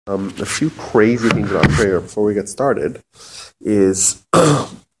A few crazy things about prayer before we get started is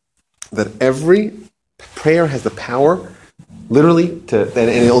that every prayer has the power, literally, and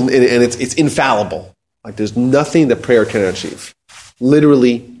it's infallible. Like there's nothing that prayer cannot achieve.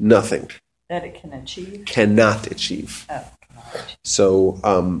 Literally nothing. That it can achieve? Cannot achieve. Oh, cannot achieve.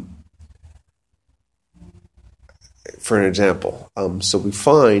 So, for an example, so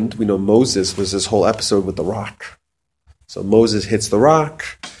we know Moses was this whole episode with the rock. So Moses hits the rock,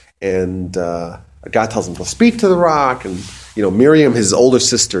 and God tells him to speak to the rock, and Miriam, his older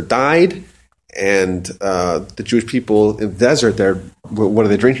sister, died, and the Jewish people in the desert, what are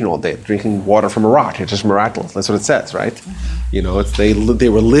they drinking all day? Drinking water from a rock. It's just miraculous. That's what it says, right? Mm-hmm. They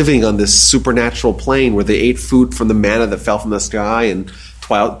were living on this supernatural plane where they ate food from the manna that fell from the sky, and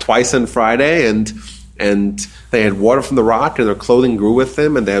twice on Friday, and they had water from the rock, and their clothing grew with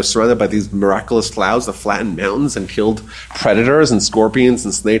them, and they were surrounded by these miraculous clouds that flattened mountains and killed predators and scorpions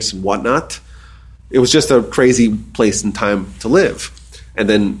and snakes and whatnot. It was just a crazy place and time to live. And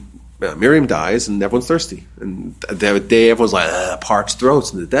then Miriam dies, and everyone's thirsty. And that day, everyone's like, parched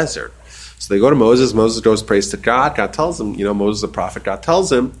throats in the desert. So they go to Moses. Moses goes, prays to God. God tells him, Moses, the prophet, God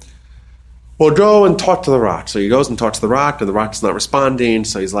tells him, well, go and talk to the rock. So he goes and talks to the rock, and the rock's not responding.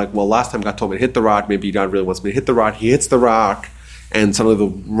 So he's like, well, last time God told me to hit the rock. Maybe God really wants me to hit the rock. He hits the rock, and suddenly the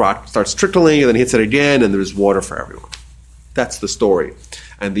rock starts trickling, and then he hits it again, and there's water for everyone. That's the story.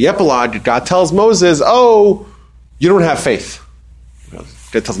 And the epilogue, God tells Moses, oh, you don't have faith.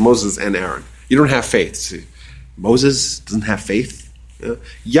 God tells Moses and Aaron, you don't have faith. See, Moses doesn't have faith?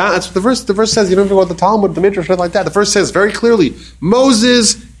 Yeah, that's what the verse says. You don't even go to the Talmud, the Midrash, or like that. The verse says very clearly,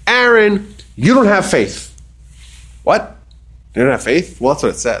 Moses, Aaron, you don't have faith. What? You don't have faith? Well, that's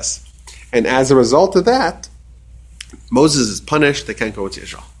what it says. And as a result of that, Moses is punished. They can't go into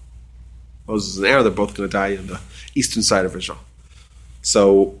Israel. Moses and Aaron, they're both going to die on the eastern side of Israel.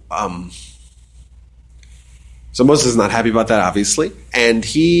 So Moses is not happy about that, obviously. And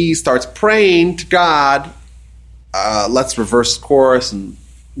he starts praying to God, let's reverse course and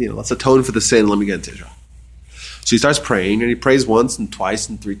let's atone for the sin and let me get into Israel. So he starts praying, and he prays once and twice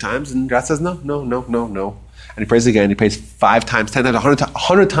and 3 times, and God says, no. And he prays again. He prays 5 times, 10 times,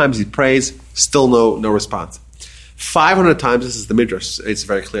 100 times he prays, still no response. 500 times, this is the Midrash, it's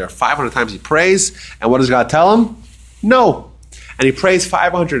very clear. 500 times he prays, and what does God tell him? No. And he prays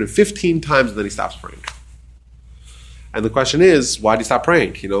 515 times, and then he stops praying. And the question is, why did he stop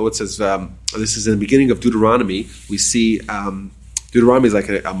praying? It says, this is in the beginning of Deuteronomy. We see Deuteronomy is like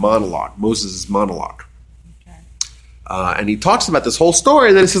a monologue, Moses' monologue. And he talks about this whole story,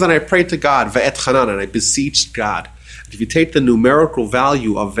 and then he says, and I prayed to God, ve'et chanan, and I beseeched God. And if you take the numerical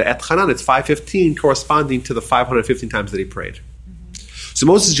value of ve'et chanan, it's 515, corresponding to the 515 times that he prayed. Mm-hmm. So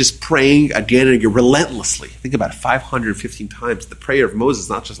Moses is just praying again and again, relentlessly. Think about it, 515 times. The prayer of Moses is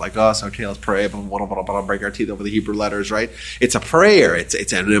not just like us, okay, let's pray, break our teeth over the Hebrew letters, right? It's a prayer,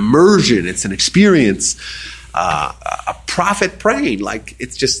 it's an immersion, it's an experience, a prophet praying, like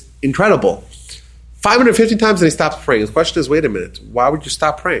it's just incredible. 515 times and he stops praying. The question is, wait a minute, why would you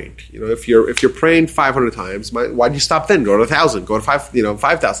stop praying? If you're praying 500 times, why do you stop then? Go to 1,000, go to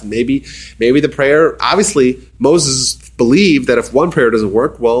 5,000. Maybe the prayer, obviously, Moses believed that if one prayer doesn't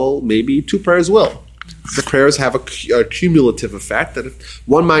work, well, maybe 2 prayers will. The prayers have a cumulative effect that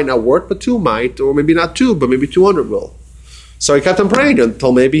one might not work, but 2 might, or maybe not 2, but maybe 200 will. So he kept on praying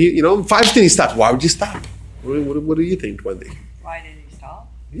until maybe, 515 he stopped. Why would you stop? What do you think, Wendy? Why did he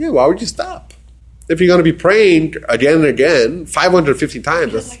stop? Yeah, why would you stop? If you're going to be praying again and again, 550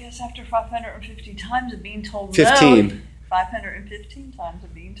 times. Because I guess after 550 times of being told 15. no, 515 times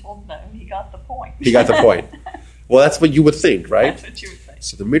of being told no, he got the point. He got the point. Well, that's what you would think, right? That's what you would think.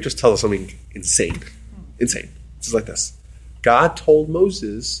 So the Midrash tells us something insane. Insane. It's just like this. God told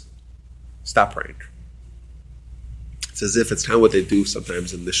Moses, stop praying. It's as if it's kind of what they do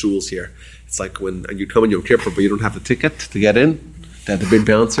sometimes in the shuls here. It's like when you come in Yom Kippur, but you don't have the ticket to get in. They have the big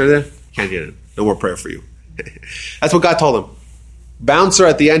bouncer there. Can't get in. No more prayer for you. That's what God told him. Bouncer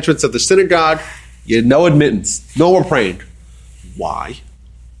at the entrance of the synagogue, you had no admittance. No more praying. Why?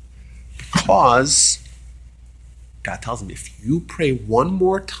 Because God tells him, if you pray one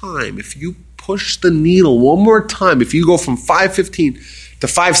more time, if you push the needle one more time, if you go from 515 to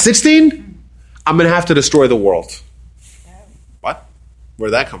 516, I'm going to have to destroy the world. What? Where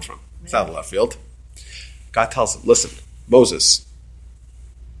did that come from? It's out of left field. God tells him, listen, Moses,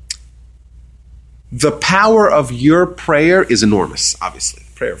 the power of your prayer is enormous, obviously.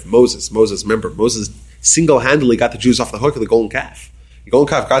 The prayer of Moses. Remember, Moses single-handedly got the Jews off the hook of the golden calf. The golden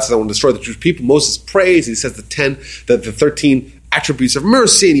calf, God says, I want to destroy the Jewish people. Moses prays. He says the 13 attributes of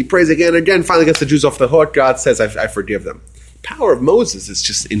mercy, and he prays again and again, finally gets the Jews off the hook. God says, I forgive them. power of Moses is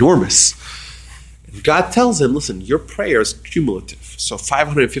just enormous. And God tells him, listen, your prayer is cumulative. So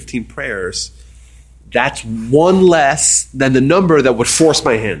 515 prayers, that's one less than the number that would force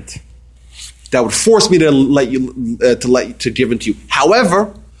my hand. That would force me to give into you.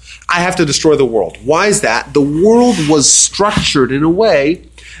 However, I have to destroy the world. Why is that? The world was structured in a way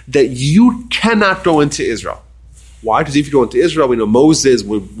that you cannot go into Israel. Why? Because if you go into Israel, we know Moses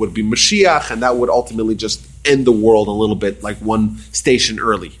would be Mashiach, and that would ultimately just end the world a little bit, like one station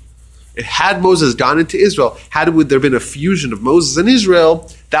early. Had Moses gone into Israel, would there been a fusion of Moses and Israel,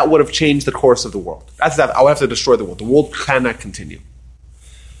 that would have changed the course of the world. That's that. I would have to destroy the world. The world cannot continue.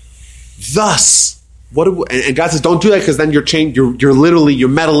 Thus, and God says, don't do that because then you're literally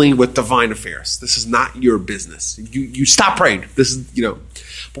meddling with divine affairs. This is not your business. You stop praying. This is,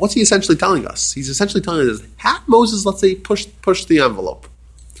 But what's he essentially telling us? He's essentially telling us, have Moses, let's say, push the envelope.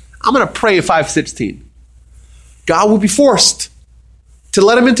 I'm going to pray at 5:16. God will be forced to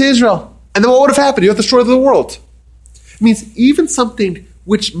let him into Israel. And then what would have happened? You have destroyed the world. It means even something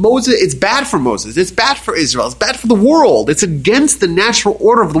which it's bad for Moses, it's bad for Israel, it's bad for the world, it's against the natural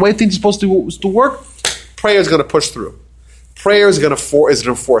order of the way things are supposed to work, prayer is going to push through. Prayer is going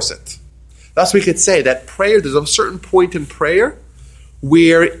to force it. Thus we could say that prayer, there's a certain point in prayer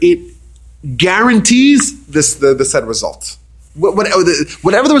where it guarantees the said result. Whatever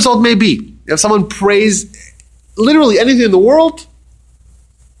the result may be. If someone prays literally anything in the world,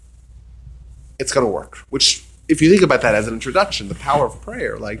 it's going to work. Which, if you think about that as an introduction, the power of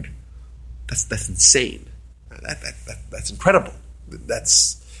prayer, that's insane. That's incredible.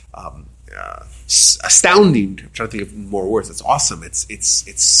 That's astounding. I'm trying to think of more words. It's awesome. It's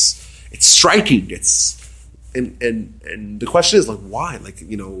striking. And the question is why?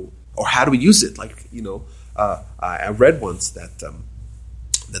 Or how do we use it? I read once that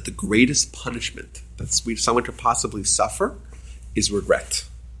the greatest punishment that someone could possibly suffer is regret.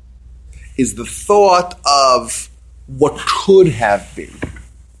 Is the thought of what could have been.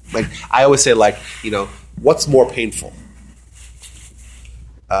 I always say, what's more painful?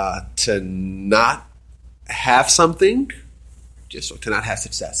 To not have something, to not have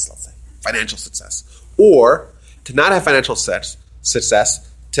success, let's say, financial success, or to not have financial success,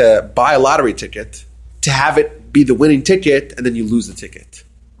 to buy a lottery ticket, to have it be the winning ticket, and then you lose the ticket.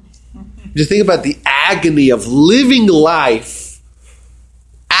 Just think about the agony of living life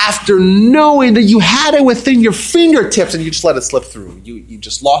after knowing that you had it within your fingertips and you just let it slip through. You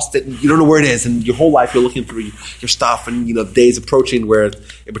just lost it and you don't know where it is, and your whole life you're looking through your stuff, and the day's approaching where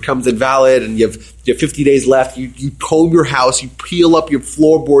it becomes invalid and you have 50 days left. You comb your house, you peel up your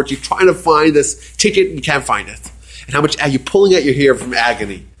floorboards, you're trying to find this ticket and you can't find it. And how much are you pulling at your hair from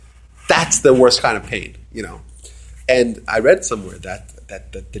agony? That's the worst kind of pain, And I read somewhere that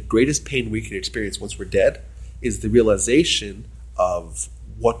the greatest pain we can experience once we're dead is the realization of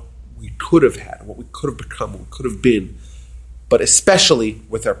what we could have had, what we could have become, what we could have been, but especially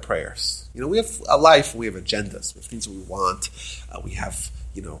with our prayers. We have a life, we have agendas, we have things that we want, we have,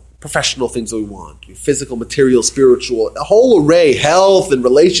 professional things that we want, we have physical, material, spiritual, a whole array, health and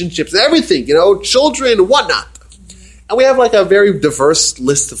relationships, everything, children and whatnot. And we have a very diverse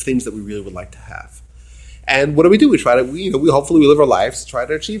list of things that we really would like to have. And what do? We try to, we hopefully we live our lives to try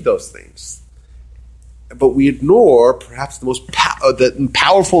to achieve those things. But we ignore perhaps the most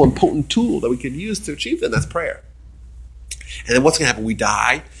powerful and potent tool that we can use to achieve them. That's prayer. And then what's going to happen? We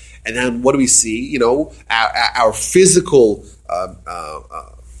die, and then what do we see? Our physical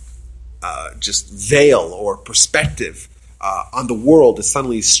just veil or perspective on the world is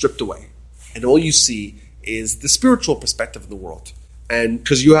suddenly stripped away, and all you see is the spiritual perspective of the world. And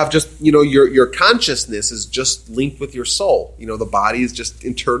because you have just, your consciousness is just linked with your soul. The body is just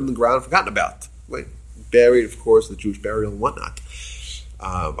interred in the ground and forgotten about. Wait. Buried, of course, the Jewish burial and whatnot.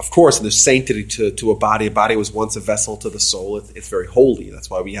 Of course, and there's sanctity to a body. A body was once a vessel to the soul. It's very holy. That's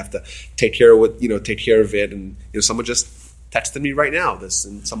why we have to take care of it. And someone just texted me right now.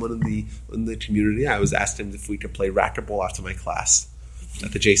 Someone in the community. I was asked him if we could play racquetball after my class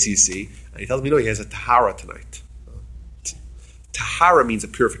at the JCC, and he tells me no. He has a tahara tonight. Tahara means a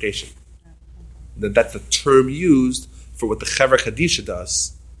purification. That's the term used for what the Chevra Kadisha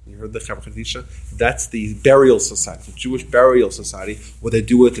does. You heard the Chevra Kadisha? That's the burial society, the Jewish burial society, what they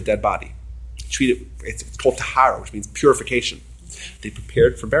do with the dead body. It's called tahara, which means purification. They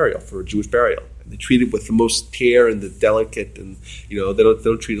prepared for burial, for a Jewish burial. And they treat it with the most care and the delicate, and they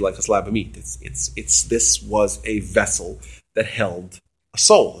don't treat it like a slab of meat. This was a vessel that held a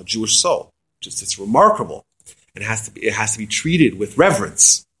soul, a Jewish soul. It's remarkable. And it has to be treated with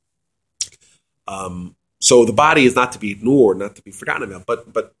reverence. So the body is not to be ignored, not to be forgotten about.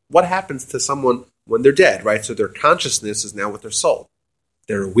 But what happens to someone when they're dead, right? So their consciousness is now with their soul.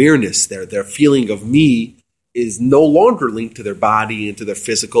 Their awareness, their feeling of me is no longer linked to their body and to their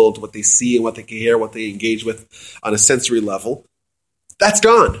physical, to what they see and what they can hear, what they engage with on a sensory level. That's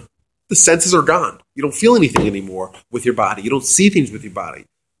gone. The senses are gone. You don't feel anything anymore with your body. You don't see things with your body.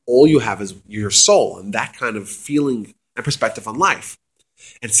 All you have is your soul and that kind of feeling and perspective on life.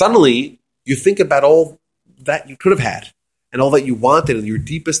 And suddenly, you think about all that you could have had and all that you wanted and your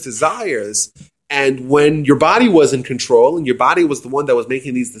deepest desires. And when your body was in control and your body was the one that was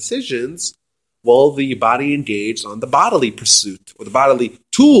making these decisions, well, the body engaged on the bodily pursuit or the bodily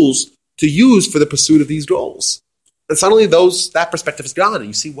tools to use for the pursuit of these goals. And suddenly that perspective is gone and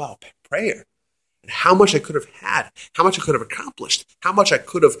you see, wow, prayer. And how much I could have had, how much I could have accomplished, how much I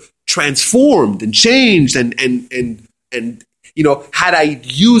could have transformed and changed and had I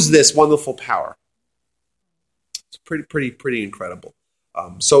used this wonderful power. It's pretty incredible.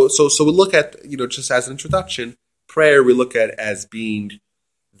 So we look at, just as an introduction, prayer we look at as being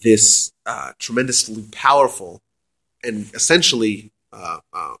this tremendously powerful and essentially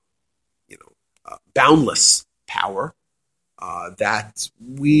boundless power that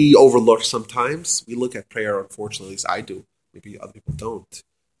we overlook sometimes. We look at prayer, unfortunately, at least I do. Maybe other people don't.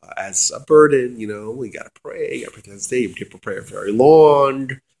 As a burden, we got to pray. You got to pray this day. People pray very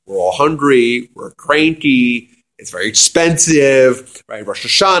long. We're all hungry. We're cranky. It's very expensive, right? Rosh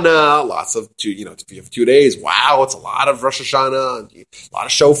Hashanah, lots of, if you have 2 days, wow, it's a lot of Rosh Hashanah, a lot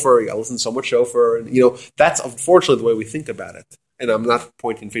of shofar, you got to listen to so much shofar. And, that's unfortunately the way we think about it. And I'm not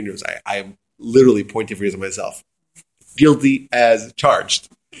pointing fingers. I am literally pointing fingers at myself. Guilty as charged.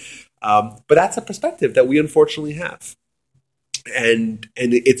 But that's a perspective that we unfortunately have. And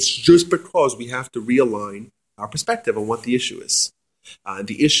it's just because we have to realign our perspective on what the issue is.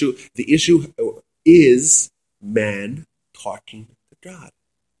 The issue is man talking to God.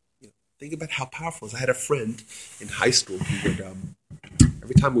 Think about how powerful it is. I had a friend in high school who would,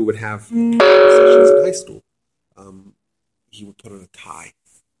 every time we would have sessions in high school, he would put on a tie.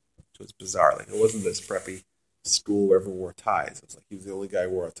 It was bizarre. Like, it wasn't this preppy school where everyone wore ties. It was like he was the only guy who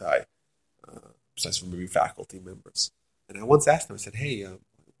wore a tie, besides from maybe faculty members. And I once asked him, I said, hey, why are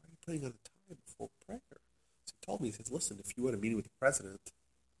you putting on a tie before prayer? So he told me, he says, listen, if you had a meeting with the president,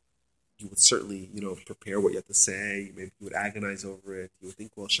 you would certainly, prepare what you have to say. Maybe you would agonize over it. You would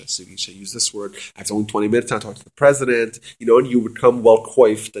think, well, should I use this word? I have only 20 minutes to talk to the president, and you would come well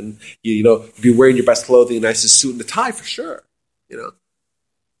coiffed and, be wearing your best clothing, a nicest suit and a tie for sure, You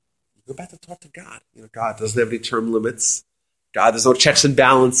go back to talk to God. God doesn't have any term limits. God, there's no checks and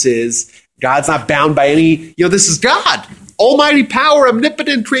balances. God's not bound by any, this is God. Almighty power,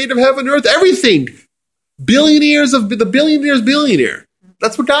 omnipotent, creator of heaven and earth, everything. Billionaires of the billionaire's billionaire.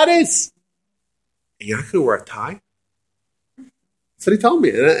 That's what God is. And you're not going to wear a tie? That's what he told me.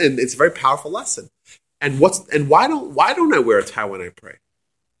 And it's a very powerful lesson. And why don't I wear a tie when I pray?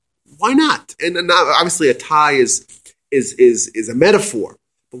 Why not? And obviously a tie is a metaphor.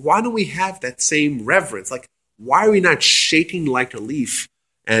 But why don't we have that same reverence? Like, why are we not shaking like a leaf?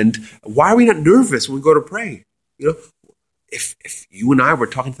 And why are we not nervous when we go to pray? If you and I were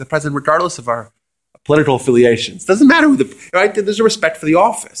talking to the president, regardless of our political affiliations, doesn't matter right? There's a respect for the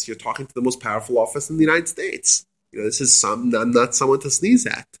office. You're talking to the most powerful office in the United States. This is not someone to sneeze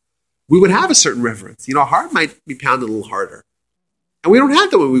at. We would have a certain reverence. Our heart might be pounded a little harder. And we don't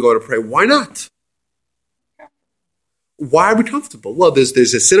have that when we go to pray. Why not? Why are we comfortable? Well, there's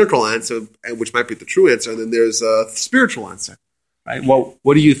a cynical answer, which might be the true answer, and then there's a spiritual answer. Right? Well,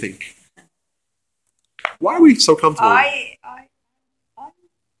 what do you think? Why are we so comfortable? I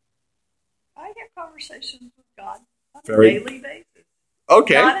have conversations with God on a daily basis.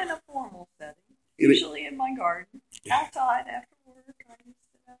 Okay. Not in a formal setting. Usually in my garden, outside after work. I just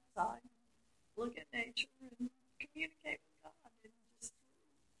sit outside, look at nature, and communicate with God, and just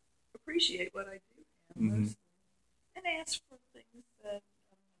appreciate what I do. And ask for things that I'm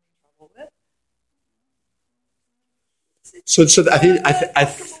having trouble with.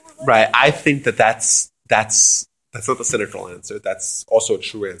 I think that's not the cynical answer. That's also a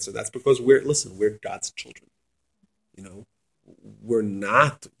true answer. That's because we're God's children. We're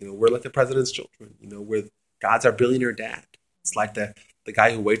not, we're like the president's children. God's our billionaire dad. It's like the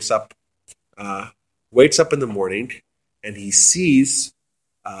guy who wakes up in the morning and he sees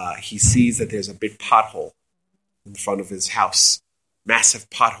that there's a big pothole in front of his house, massive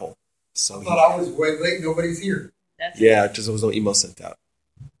pothole. So I thought I was way late. Nobody's here. Yeah, because there was no email sent out.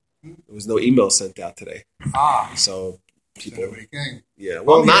 There was no email sent out today. Ah, so people. Nobody came. Yeah,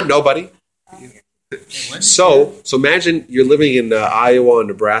 well, not nobody. So imagine you're living in Iowa or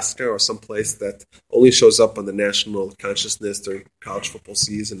Nebraska or someplace that only shows up on the national consciousness during college football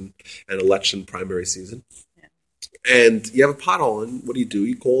season and election primary season. Yeah. And you have a pothole, and what do?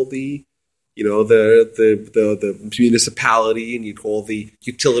 You call the municipality, and you call the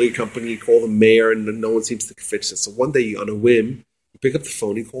utility company, you call the mayor, and no one seems to fix it. So one day, on a whim, you pick up the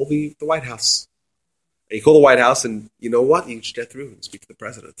phone, you call the White House. And you call the White House, and you know what? You just get through and speak to the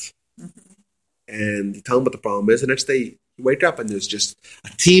president. Mm-hmm. And you tell them what the problem is. The next day, you wake up, and there's just a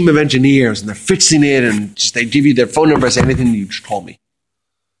team of engineers, and they're fixing it, and just they give you their phone number, say anything, you just call me.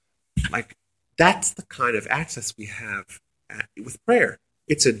 Like, that's the kind of access we have with prayer.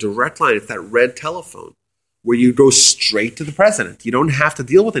 It's a direct line. It's that red telephone where you go straight to the president. You don't have to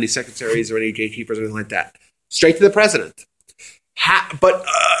deal with any secretaries or any gatekeepers or anything like that. Straight to the president. But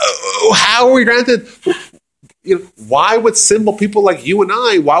how are we granted? Why would simple people like you and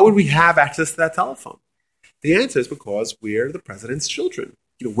I, why would we have access to that telephone? The answer is because we're the president's children.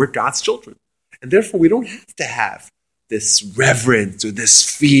 We're God's children. And therefore, we don't have to have this reverence or this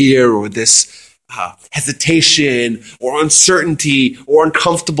fear or this hesitation or uncertainty or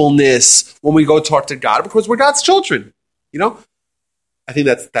uncomfortableness when we go talk to God, because we're God's children. I think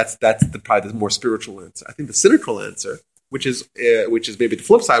that's probably the more spiritual answer. I think the cynical answer, which is maybe the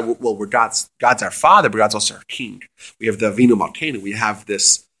flip side. Well, we're God's our Father, but God's also our King. We have the Avinu Malkeinu. We have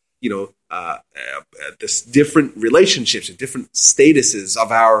this, this different relationships and different statuses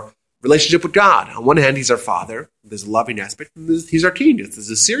of our relationship with God. On one hand, He's our Father. There's a loving aspect, and He's our King. There's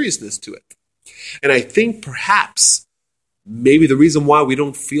a seriousness to it. And I think perhaps maybe the reason why we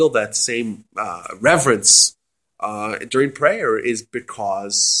don't feel that same reverence during prayer is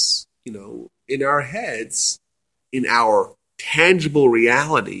because, in our heads, in our tangible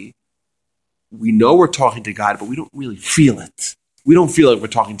reality, we know we're talking to God, but we don't really feel it. We don't feel like we're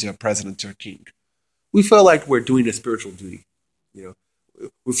talking to a president or a king. We feel like we're doing a spiritual duty.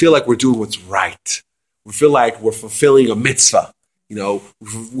 We feel like we're doing what's right. We feel like we're fulfilling a mitzvah.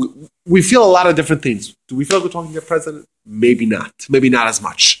 We feel a lot of different things. Do we feel like we're talking to a president? Maybe not. Maybe not as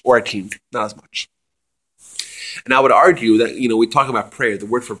much. Or a king. Not as much. And I would argue that, we talk about prayer. The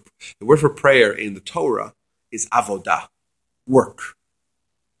word for prayer in the Torah is avodah, work.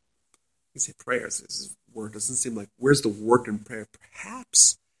 You say prayers. This word doesn't seem like, where's the work in prayer?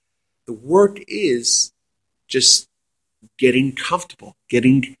 Perhaps the work is just getting comfortable,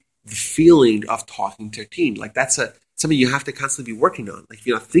 getting the feeling of talking to a king. Like that's something you have to constantly be working on. Like if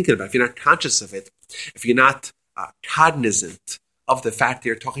you're not thinking about it, if you're not conscious of it, if you're not cognizant of the fact that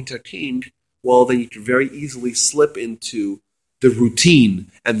you're talking to a king, well, then you can very easily slip into the routine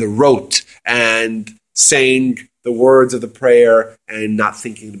and the rote and saying the words of the prayer and not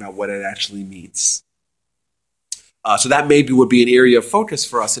thinking about what it actually means. So that maybe would be an area of focus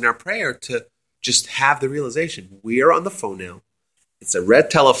for us in our prayer, to just have the realization we are on the phone now. It's a red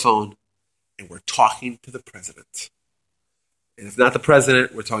telephone, and we're talking to the president. And if not the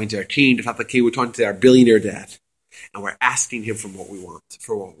president, we're talking to our king. If not the king, we're talking to our billionaire dad. And we're asking him for what we want.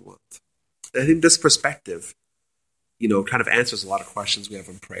 And I think this perspective, kind of answers a lot of questions we have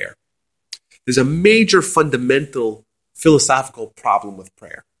in prayer. There's a major fundamental philosophical problem with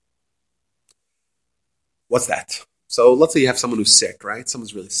prayer. What's that? So let's say you have someone who's sick, right?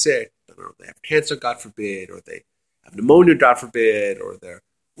 Someone's really sick. I don't know, they have cancer, God forbid, or they have pneumonia, God forbid, or they're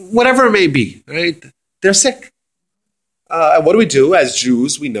whatever it may be, right? They're sick. And what do? As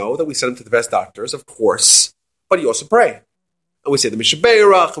Jews, we know that we send them to the best doctors, of course, but you also pray. And we say the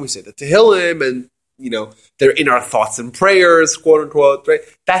Mishabeirach, and we say the Tehillim, and, they're in our thoughts and prayers, quote unquote, right?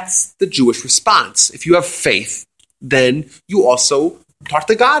 That's the Jewish response. If you have faith, then you also talk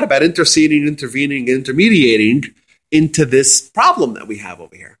to God about interceding, intervening, intermediating into this problem that we have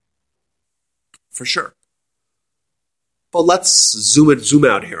over here. For sure. But let's zoom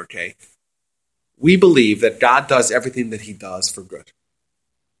out here, okay? We believe that God does everything that He does for good.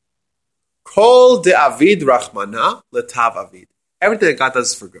 Kol de'avid rachmana letav avid. Everything that God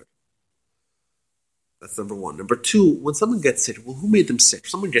does is for good. That's number one. Number two, when someone gets sick, well, who made them sick?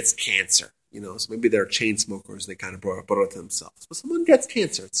 Someone gets cancer, so maybe they're chain smokers. They kind of brought it to themselves. But someone gets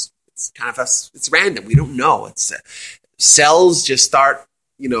cancer. It's kind of it's random. We don't know. It's cells just start,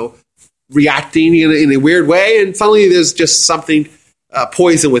 reacting in a weird way, and suddenly there's just something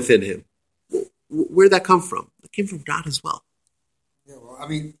poison within him. Where'd that come from? It came from God as well. Yeah, well,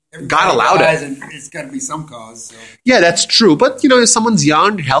 God allowed it. And it's got to be some cause. So. Yeah, that's true. But if someone's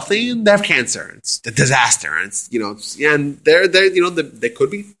young, healthy, and they have cancer, it's a disaster. And and they could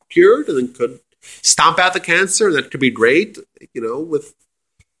be cured, and then could stomp out the cancer, and that could be great. With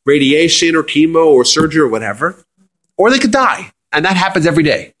radiation or chemo or surgery or whatever, or they could die, and that happens every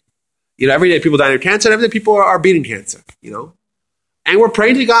day. Every day people die of cancer, and every day people are beating cancer, And we're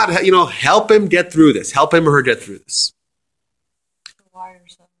praying to God, help him get through this. Help him or her get through this. Why are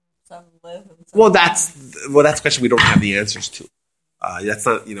some live and some Well, that's a question we don't have the answers to. That's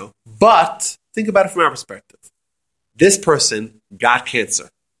not, But think about it from our perspective. This person got cancer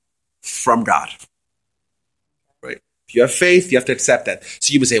from God. Right? If you have faith, you have to accept that.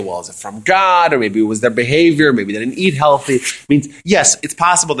 So you would say, well, is it from God? Or maybe it was their behavior. Maybe they didn't eat healthy. It means, yes, it's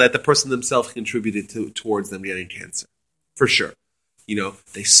possible that the person themselves contributed towards them getting cancer. For sure.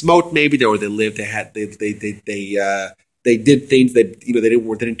 They smoked maybe, or they lived, they did things that, they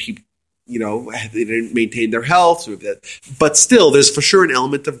didn't keep, they didn't maintain their health. But still, there's for sure an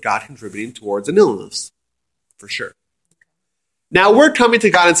element of God contributing towards an illness. For sure. Now we're coming to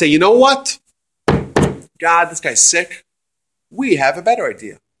God and say, you know what? God, this guy's sick. We have a better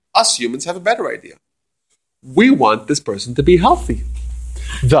idea. Us humans have a better idea. We want this person to be healthy.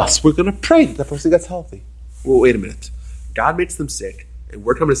 Thus, we're going to pray that the person gets healthy. Well, wait a minute. God makes them sick, and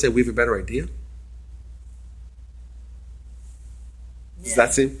we're coming to say we have a better idea? Does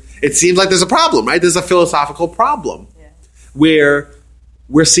that seem? It seems like there's a problem, right? There's a philosophical problem where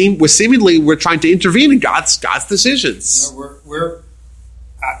we're trying to intervene in God's decisions. No,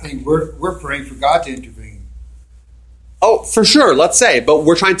 I think we're praying for God to intervene. Oh, for sure, let's say, but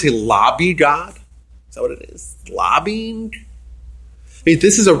we're trying to lobby God. Is that what it is? Lobbying? I mean,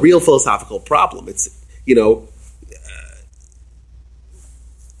 this is a real philosophical problem. It's,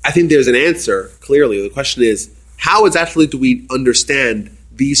 I think there's an answer, clearly. The question is, how exactly do we understand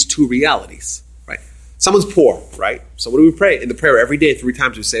these two realities, right? Someone's poor, right? So what do we pray? In the prayer every day, 3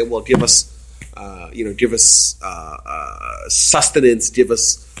 times we say, well, give us sustenance, give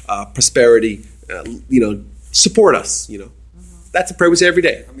us prosperity, support us, That's a prayer we say every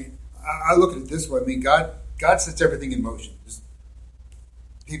day. I mean, I look at it this way. I mean, God sets everything in motion.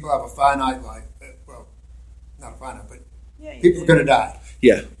 People have a finite life. Well, not a finite, but people are going to die.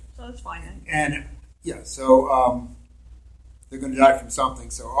 Yeah. So it's fine. And so they're going to die from something.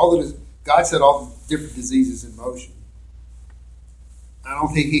 So God set all the different diseases in motion. I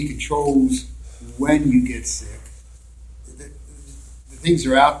don't think He controls when you get sick. The things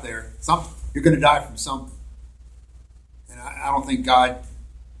are out there. You're going to die from something. And I don't think God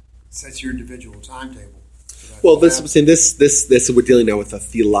sets your individual timetable. Well, this we're dealing now with a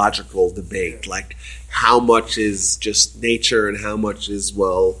theological debate, like how much is just nature and how much is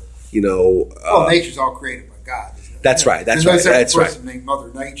nature's all created by God. Isn't it? That's right. That's There's right. no That's person right. named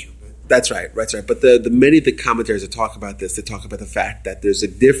Mother Nature. That's right. But the many of the commentators that talk about this, they talk about the fact that there's a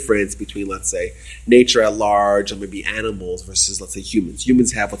difference between, let's say, nature at large or maybe animals versus, let's say, humans.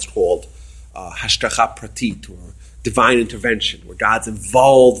 Humans have what's called hashgacha pratit, or divine intervention, where God's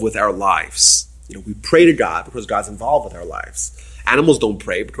involved with our lives. We pray to God because God's involved with our lives. Animals don't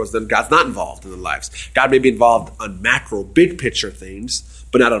pray because then God's not involved in their lives. God may be involved on macro, big picture things,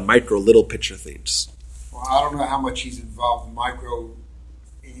 but not on micro, little picture things. Well, I don't know how much He's involved in micro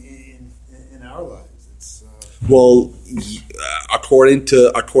in our lives. It's according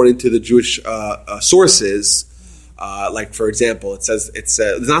to the Jewish sources, like for example, it says it's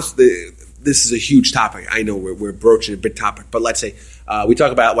not. This is a huge topic. I know we're broaching a big topic, but let's say we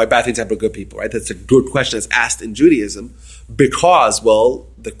talk about why bad things happen to good people, right? That's a good question that's asked in Judaism because,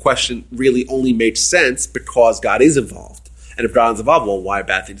 the question really only makes sense because God is involved. And if God is involved, why are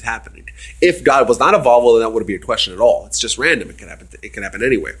bad things happening? If God was not involved, then that wouldn't be a question at all. It's just random. It can happen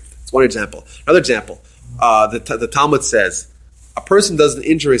anywhere. It's one example. Another example, the Talmud says, a person doesn't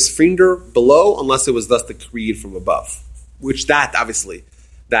injure his finger below unless it was thus decreed from above. Which obviously,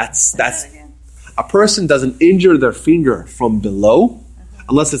 that's a person doesn't injure their finger from below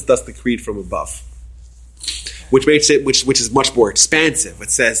unless it's thus decreed from above. Which makes it, which is much more expansive. It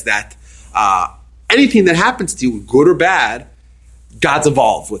says that anything that happens to you, good or bad, God's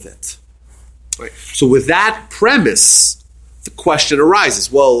involved with it. Right? So with that premise, the question arises,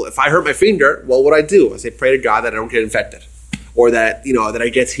 well, if I hurt my finger, what would I do? I say, pray to God that I don't get infected. Or that, that I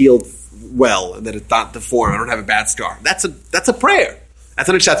get healed well and that it's not deformed, I don't have a bad scar. That's a prayer. That's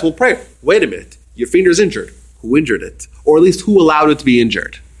an acceptable prayer. Wait a minute. Your finger's injured. Who injured it? Or at least who allowed it to be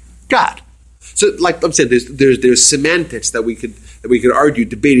injured? God. So, like I'm saying, there's semantics that we could argue,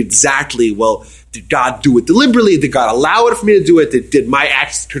 debate exactly. Well, did God do it deliberately? Did God allow it for me to do it? Did my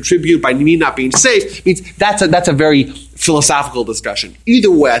acts contribute by me not being safe? It means that's a very philosophical discussion.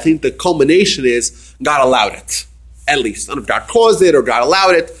 Either way, I think the culmination is God allowed it. At least, I don't know if God caused it or God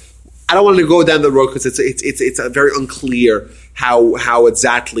allowed it. I don't want to go down the road because it's a very unclear how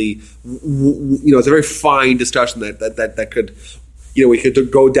exactly. It's a very fine discussion that could. We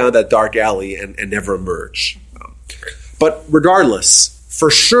could go down that dark alley and never emerge. But regardless, For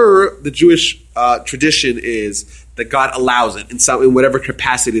sure, the Jewish tradition is that God allows it in whatever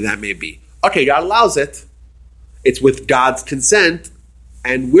capacity that may be. Okay, God allows it. It's with God's consent.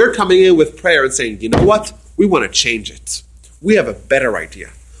 And we're coming in with prayer and saying, you know what? We want to change it. We have a better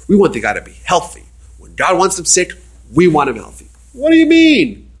idea. We want the guy to be healthy. When God wants him sick, we want him healthy. What do you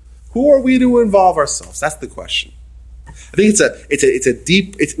mean? Who are we to involve ourselves? That's the question. I think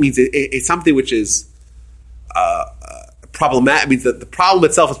it's something which is problematic. I mean, the problem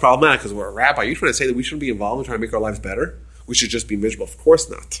itself is problematic because we're a rabbi. Are you trying to say that we shouldn't be involved in trying to make our lives better? We should just be miserable? Of course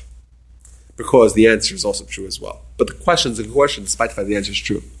not. Because the answer is also true as well. But the question is a good question, despite the fact the answer is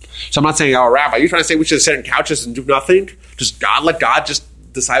true. So I'm not saying, oh, rabbi, are you trying to say we should sit on couches and do nothing? Let God just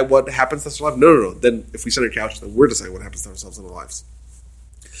decide what happens to us in our life? No. Then if we sit on a couch, then we're deciding what happens to ourselves in our lives.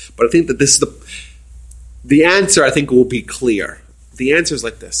 But I think that this is the answer, I think, will be clear. The answer is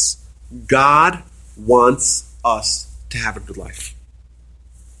like this. God wants us to have a good life.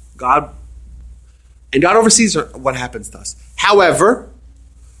 God oversees what happens to us. However,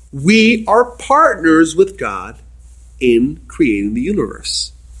 we are partners with God in creating the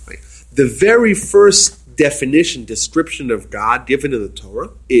universe. Right? The very first description of God given in the Torah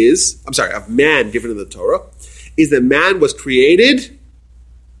of man given in the Torah, is that man was created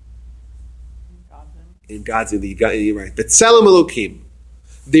in God's image. Right. B'tselem Elokim.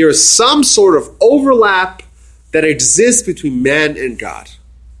 There is some sort of overlap that exists between man and God.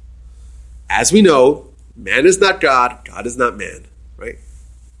 As we know, man is not God, God is not man. Right?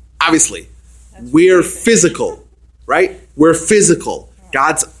 Obviously, we're physical, right? We're physical.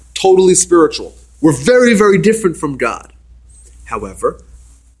 God's totally spiritual. We're very, very different from God. However,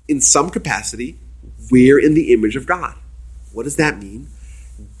 in some capacity, we're in the image of God. What does that mean?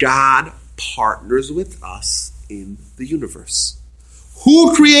 God partners with us in the universe.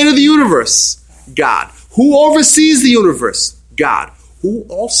 Who created the universe? God. Who oversees the universe? God. Who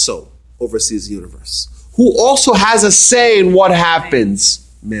also oversees the universe? Who also has a say in what happens?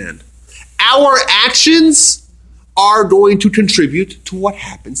 Man. Our actions are going to contribute to what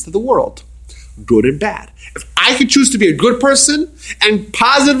happens to the world, good and bad. If I could choose to be a good person and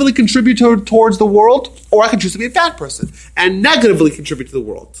positively contribute towards the world, or I could choose to be a bad person and negatively contribute to the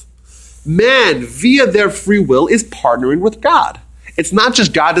world. Man, via their free will, is partnering with God. It's not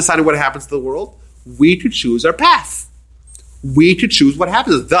just God deciding what happens to the world. We could choose our path. We could choose what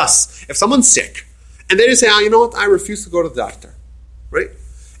happens. Thus, if someone's sick and they just say, you know what, I refuse to go to the doctor, right?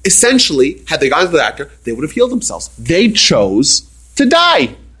 Essentially, had they gone to the doctor, they would have healed themselves. They chose to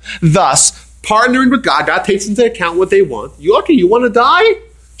die. Thus, partnering with God, God takes into account what they want. You want to die?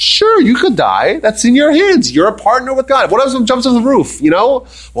 Sure, you could die. That's in your hands. You're a partner with God. What if someone jumps off the roof?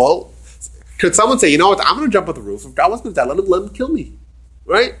 Well, could someone say, you know what, I'm going to jump off the roof. If God wants me to die, let him kill me.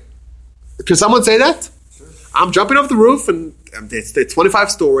 Right? Could someone say that? Sure. I'm jumping off the roof and it's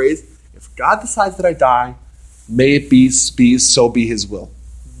 25 stories. If God decides that I die, may it be so be his will.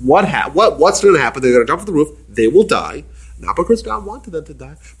 What's going to happen? They're going to jump off the roof. They will die. Not because God wanted them to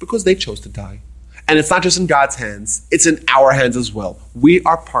die, because they chose to die. And it's not just in God's hands. It's in our hands as well. We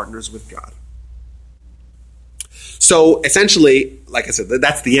are partners with God. So essentially, like I said,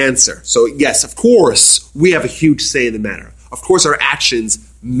 that's the answer. So yes, of course, we have a huge say in the matter. Of course, our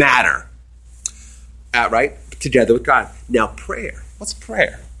actions matter. Right? Together with God. Now, prayer. What's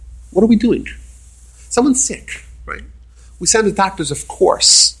prayer? What are we doing? Someone's sick, right? We send the doctors, of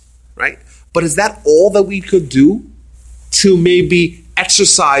course, right? But is that all that we could do to maybe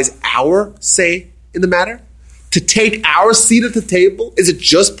exercise our say in the matter? To take our seat at the table? Is it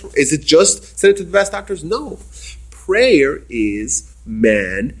just send it to the best doctors? No. Prayer is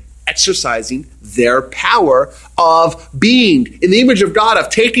man exercising their power of being in the image of God, of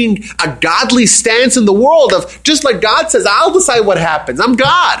taking a godly stance in the world, of just like God says, I'll decide what happens. I'm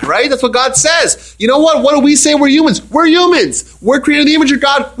God, right? That's what God says. You know what? What do we say? We're humans. We're humans. We're created in the image of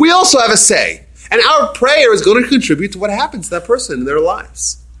God. We also have a say. And our prayer is going to contribute to what happens to that person in their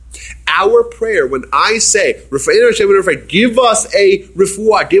lives. Our prayer, when I say, give us a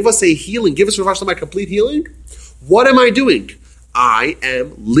refuah, give us a healing, give us my complete healing, what am I doing? I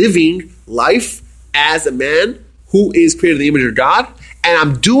am living life as a man who is created in the image of God, and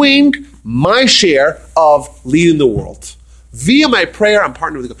I'm doing my share of leading the world. Via my prayer, I'm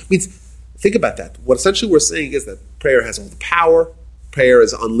partnering with God. Means, think about that. What essentially we're saying is that prayer has all the power. Prayer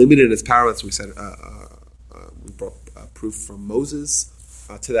is unlimited in its power. That's what we said. We brought proof from Moses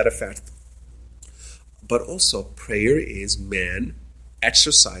to that effect. But also, prayer is man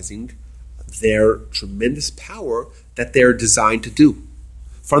exercising their tremendous power that they're designed to do.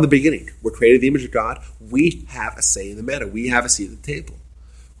 From the beginning, we're created in the image of God. We have a say in the matter. We have a seat at the table.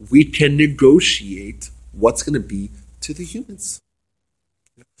 We can negotiate what's going to be to the humans.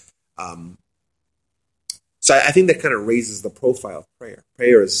 So I think that kind of raises the profile of prayer.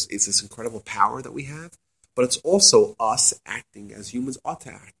 Prayer is this incredible power that we have, but it's also us acting as humans ought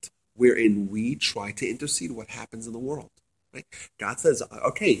to act, wherein we try to intercede what happens in the world. Right? God says,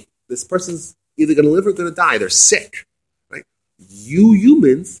 okay, this person's either going to live or going to die. They're sick. Right? You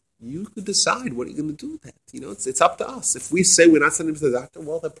humans, you could decide what you're going to do with that. It's up to us. If we say we're not sending them to the doctor,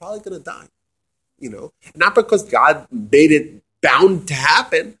 well, they're probably going to die. Not because God made it bound to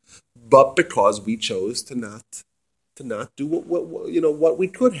happen, but because we chose to not do what we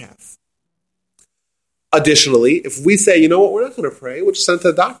could have. Additionally, if we say, we're not going to pray, we'll just send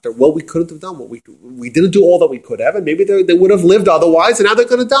to the doctor. Well, we couldn't have done what we didn't do all that we could have, and maybe they would have lived otherwise, and now they're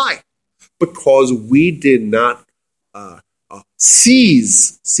going to die because we did not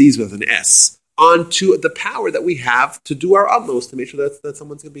seize with an S onto the power that we have to do our utmost to make sure that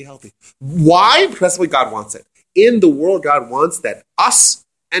someone's going to be healthy. Why? Because that's the way God wants it. In the world, God wants that us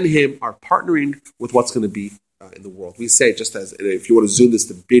and Him are partnering with what's going to be in the world. We say, just as if you want to zoom this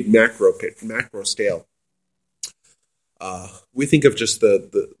to big macro scale, we think of just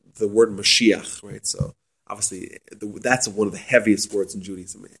the word Mashiach, right? So obviously that's one of the heaviest words in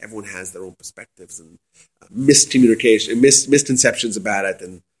Judaism. Everyone has their own perspectives and miscommunication, misconceptions about it,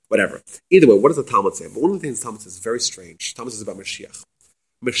 and whatever. Either way, what does the Talmud say? But one of the things the Talmud says is very strange. The Talmud says about Mashiach.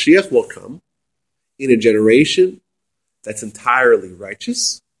 Mashiach will come in a generation that's entirely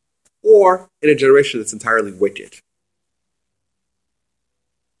righteous or in a generation that's entirely wicked.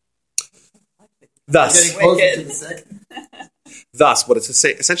 Thus, what it's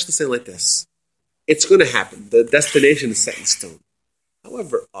essentially saying like this. It's going to happen. The destination is set in stone.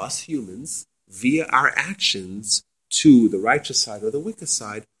 However, us humans, via our actions to the righteous side or the wicked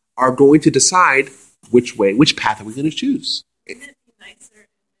side, are going to decide which path are we going to choose. Wouldn't it be nicer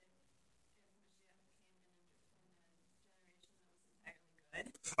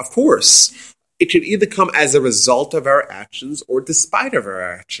if Of course. It could either come as a result of our actions or despite of our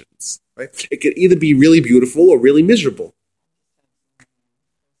actions. Right? It could either be really beautiful or really miserable.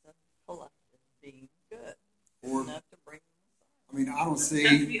 Or, I don't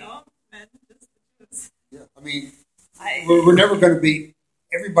see. Yeah, we're never going to be.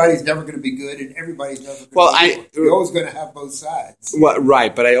 Everybody's never going to be good, and everybody's never going to be good. You're always going to have both sides. Well,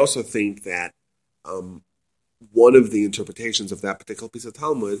 right, but I also think that one of the interpretations of that particular piece of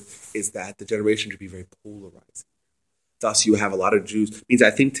Talmud is that the generation should be very polarizing. Thus, you have a lot of Jews. It means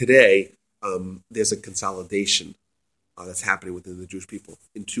I think today there's a consolidation that's happening within the Jewish people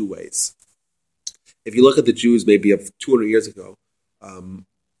in two ways. If you look at the Jews maybe of 200 years ago,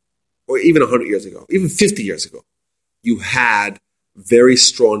 or even 100 years ago, even 50 years ago, you had very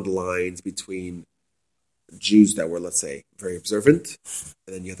strong lines between Jews that were, let's say, very observant,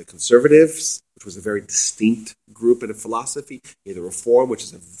 and then you had the conservatives, which was a very distinct group in a philosophy. You had the Reform, which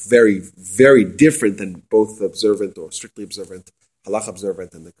is a very, very different than both the observant or strictly observant, halakha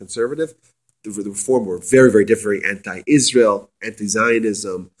observant, and the conservative. The Reform were very, very different, anti-Israel,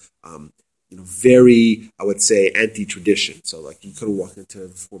 anti-Zionism, very, I would say, anti-tradition. So, like, you couldn't walk into a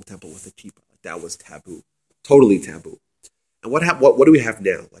Reform temple with a kippah. That was taboo. Totally taboo. And what do we have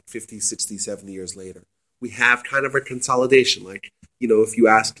now, like 50, 60, 70 years later? We have kind of a consolidation. Like, if you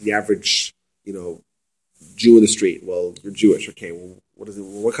ask the average, Jew in the street, well, you're Jewish. Okay, well,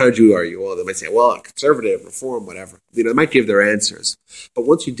 what kind of Jew are you? Well, they might say, well, conservative, Reform, whatever. They might give their answers. But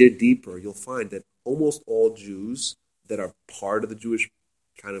once you dig deeper, you'll find that almost all Jews that are part of the Jewish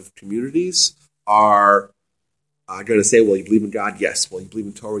kind of communities are going to say, well, you believe in God? Yes. Well, you believe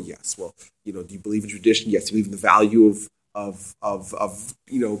in Torah? Yes. Well, do you believe in tradition? Yes. Do you believe in the value of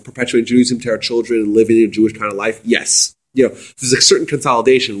perpetuating Judaism to our children and living in a Jewish kind of life? Yes. There's a certain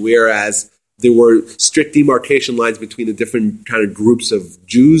consolidation, whereas there were strict demarcation lines between the different kind of groups of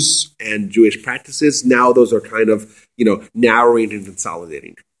Jews and Jewish practices. Now those are kind of, narrowing and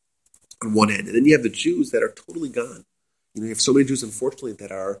consolidating on one end. And then you have the Jews that are totally gone. You have so many Jews, unfortunately,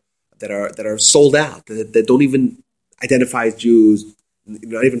 that are sold out, that don't even identify as Jews,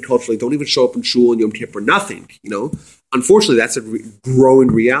 not even culturally, don't even show up in shul and Yom Kippur, nothing. Unfortunately, that's a growing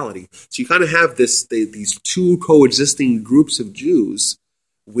reality. So you kind of have these two coexisting groups of Jews,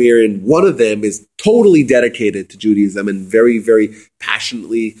 wherein one of them is totally dedicated to Judaism and very, very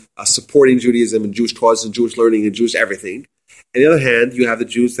passionately supporting Judaism and Jewish causes and Jewish learning and Jewish everything. On the other hand, you have the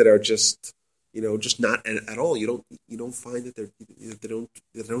Jews that are just not at all. You don't find that they don't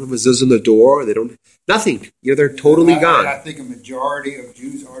have a zuz in the door. They don't nothing. They're totally gone. I think a majority of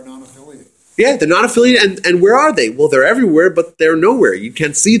Jews are non-affiliated. Yeah, they're not affiliated, and where are they? Well, they're everywhere, but they're nowhere. You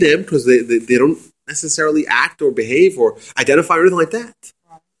can't see them because they don't necessarily act or behave or identify or anything like that.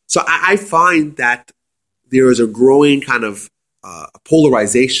 So I find that there is a growing kind of a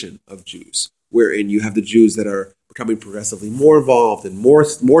polarization of Jews, wherein you have the Jews that are becoming progressively more involved and more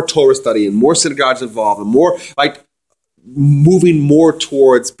Torah study and more synagogues involved and more like moving more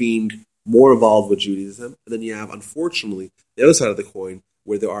towards being more involved with Judaism. And then you have, unfortunately, the other side of the coin,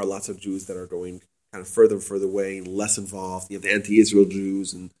 where there are lots of Jews that are going kind of further and further away and less involved. You have the anti-Israel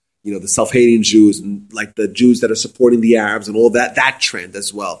Jews and the self-hating Jews and like the Jews that are supporting the Arabs and all that trend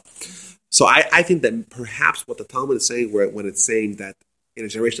as well. So I think that perhaps what the Talmud is saying when it's saying that in a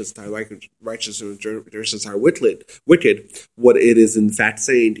generation that's entirely righteous and a generation that's entirely wicked, what it is in fact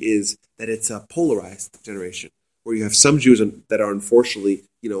saying is that it's a polarized generation, where you have some Jews that are unfortunately,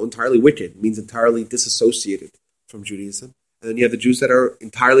 entirely wicked, means entirely disassociated from Judaism, and then you have the Jews that are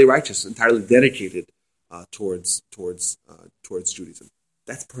entirely righteous, entirely dedicated towards Judaism.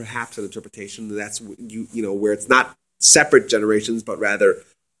 That's perhaps an interpretation. That's where it's not separate generations, but rather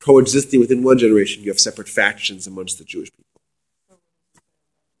coexisting within one generation. You have separate factions amongst the Jewish people.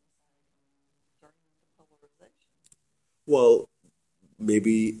 Well,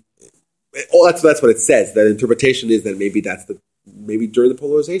 maybe. Oh, that's what it says. That interpretation is that maybe maybe during the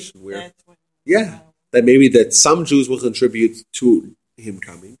polarization where, that maybe that some Jews will contribute to him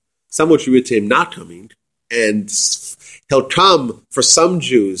coming, some will contribute to him not coming, and he'll come for some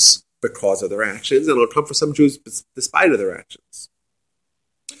Jews because of their actions, and he'll come for some Jews despite of their actions.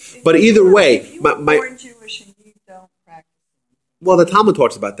 But either way, if you were born Jewish and you don't practice. Well, the Talmud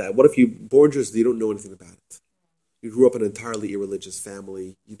talks about that. What if you born Jewish and you don't know anything about it? You grew up in an entirely irreligious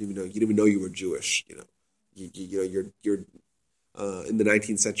family. You didn't even know you were Jewish. You're in the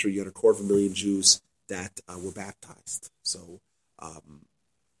 19th century. You had 250,000 Jews that were baptized. So,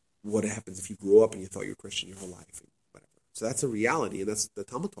 what happens if you grew up and you thought you were Christian your whole life? And whatever. So that's a reality, and that's the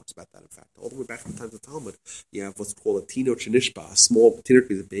Talmud talks about that. In fact, all the way back from the times of the Talmud, you have what's called a tino chenishba, a small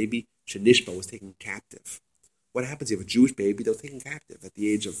teenager, a baby chenishba, was taken captive. What happens if you have a Jewish baby that was taken captive at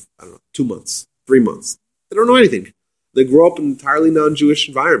the age of 2 months, 3 months? They don't know anything. They grow up in an entirely non-Jewish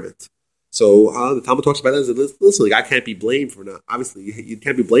environment. So the Talmud talks about that as, listen, God can't be blamed for not, obviously, you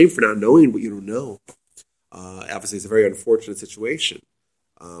can't be blamed for not knowing what you don't know. Obviously, it's a very unfortunate situation.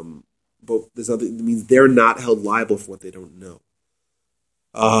 But it means they're not held liable for what they don't know.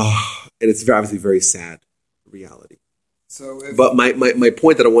 And it's obviously very sad reality. But my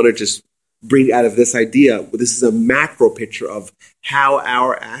point that I want to just bring out of this idea, this is a macro picture of how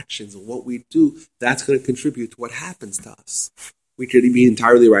our actions and what we do, that's going to contribute to what happens to us. We could be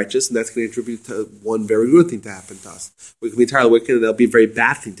entirely righteous, and that's going to contribute to one very good thing to happen to us. We can be entirely wicked, and there'll be a very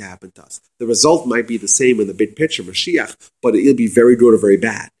bad thing to happen to us. The result might be the same in the big picture, Mashiach, but it'll be very good or very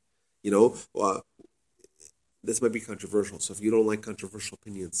bad. This might be controversial, so if you don't like controversial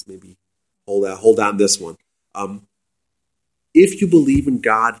opinions, maybe hold on this one. If you believe in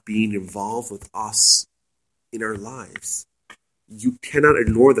God being involved with us in our lives, you cannot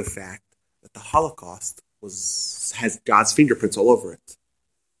ignore the fact that the Holocaust has God's fingerprints all over it.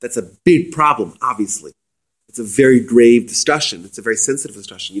 That's a big problem, obviously. It's a very grave discussion. It's a very sensitive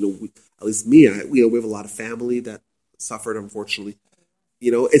discussion. At least me, we have a lot of family that suffered, unfortunately.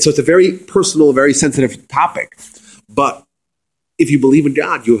 So it's a very personal, very sensitive topic. But if you believe in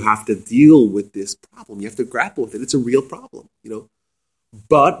God, you have to deal with this problem. You have to grapple with it. It's a real problem,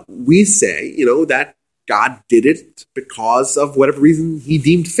 But we say, that God did it because of whatever reason he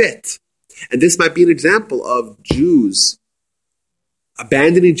deemed fit. And this might be an example of Jews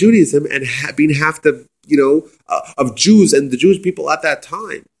abandoning Judaism and of Jews and the Jewish people at that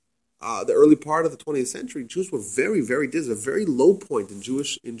time. The early part of the 20th century, Jews were very, very, this is a very low point in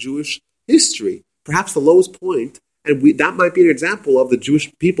Jewish history, perhaps the lowest point. And that might be an example of the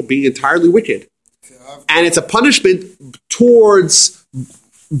Jewish people being entirely wicked. And it's a punishment towards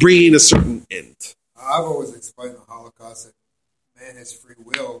bringing a certain end. I've always explained the Holocaust that man has free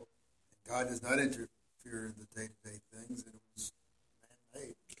will, and God does not interfere in the day-to-day things, and it was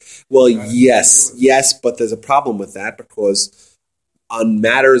man-made. Well, yes, but there's a problem with that, because on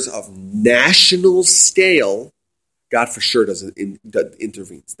matters of national scale, God for sure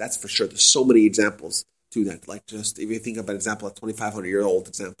intervenes. That's for sure. There's so many examples to that. Like, just if you think of an example, a 2,500-year-old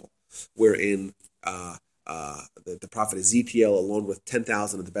example, wherein the prophet Ezekiel, along with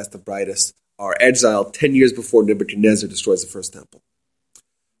 10,000 of the best and brightest, are exiled 10 years before Nebuchadnezzar destroys the first temple.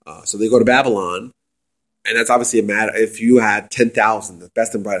 So they go to Babylon, and that's obviously a matter. If you had 10,000, the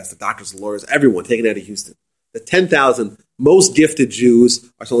best and brightest, the doctors, the lawyers, everyone taken out of Houston, the 10,000 most gifted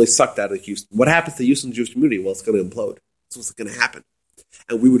Jews are suddenly sucked out of Houston. What happens to the Houston Jewish community? Well, it's going to implode. That's what's going to happen.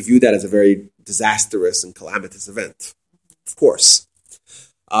 And we would view that as a very disastrous and calamitous event, of course.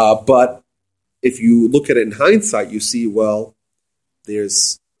 But if you look at it in hindsight, you see, well,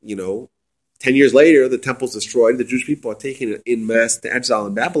 there's, 10 years later, the temple's destroyed. The Jewish people are taken in mass to exile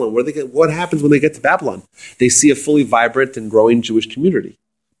in Babylon. What happens when they get to Babylon? They see a fully vibrant and growing Jewish community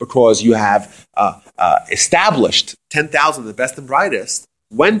because you have established 10,000 of the best and brightest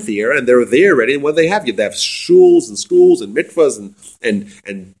went there, and they're there already. And what do they have? They have shuls and schools and mikvahs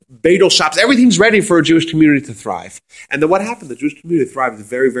and Beidel shops. Everything's ready for a Jewish community to thrive. And then what happened? The Jewish community thrived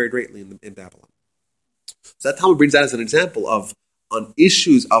very, very greatly in Babylon. So that Talmud brings that as an example of on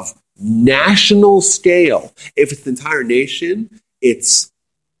issues of national scale. If it's the entire nation, it's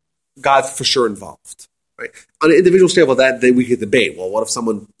God for sure involved. Right? On an individual scale, that we could debate. Well, what if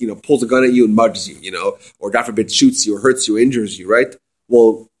someone pulls a gun at you and murders you, or God forbid shoots you or hurts you, injures you, right?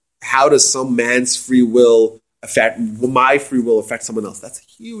 Well, how does some man's free will affect my free will affect someone else? That's a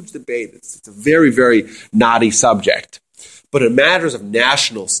huge debate. It's a very, very knotty subject. But in matters of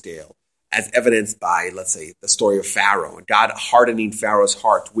national scale, as evidenced by, let's say, the story of Pharaoh and God hardening Pharaoh's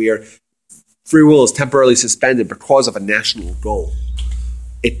heart, where free will is temporarily suspended because of a national goal.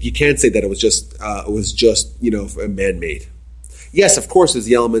 You can't say that it was just man-made. Yes, of course, there's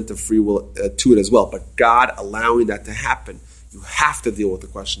the element of free will to it as well, but God allowing that to happen, you have to deal with the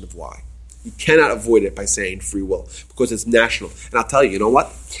question of why. You cannot avoid it by saying free will because it's national. And I'll tell you, you know what?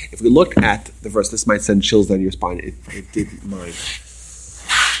 If we look at the verse, this might send chills down your spine. It didn't mind.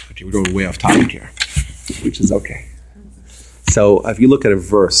 Okay, we're going way off topic here, which is okay. So if you look at a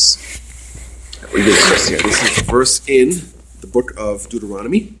verse, read this verse here. This is a verse in the book of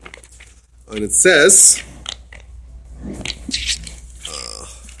Deuteronomy, and it says,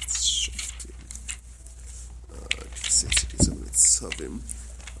 I'll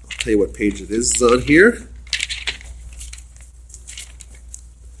tell you what page it is. It's on here.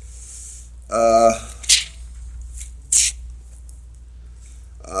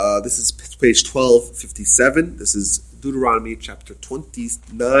 This is page 1257. This is Deuteronomy chapter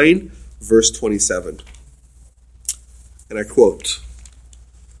 29, verse 27. And I quote,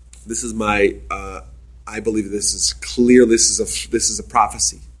 this is my, I believe this is clear, this is a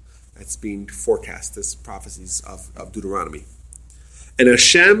prophecy that's being forecast, this prophecies of Deuteronomy. And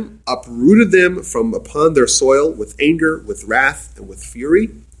Hashem uprooted them from upon their soil with anger, with wrath, and with fury.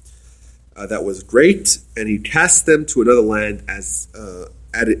 That was great, and he cast them to another land as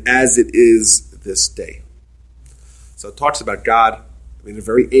it is this day. So it talks about God in a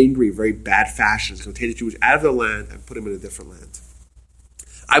very angry, very bad fashion. He's going to take the Jews out of their land and put them in a different land.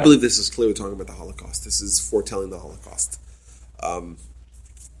 I believe this is clearly talking about the Holocaust. This is foretelling the Holocaust.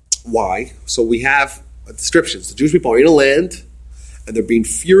 Why? So we have descriptions. The Jewish people are in a land, and they're being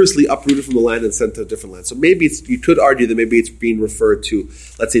furiously uprooted from the land and sent to a different land. So maybe you could argue that maybe it's being referred to,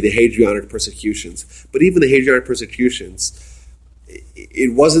 let's say, the Hadrianic persecutions. But even the Hadrianic persecutions,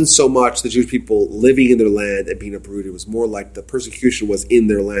 it wasn't so much the Jewish people living in their land and being uprooted. It was more like the persecution was in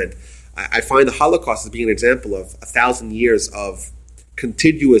their land. I find the Holocaust as being an example of 1,000 years of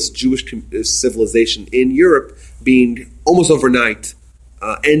contiguous Jewish civilization in Europe being almost overnight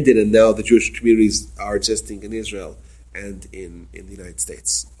ended, and now the Jewish communities are existing in Israel and in the United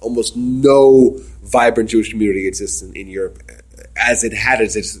States. Almost no vibrant Jewish community exists in Europe as it had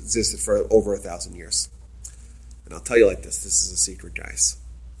existed for over 1,000 years. And I'll tell you like this is a secret, guys.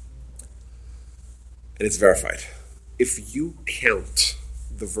 And it's verified. If you count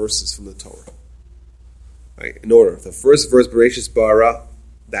the verses from the Torah, right, in order, the first verse, Bereshis bara,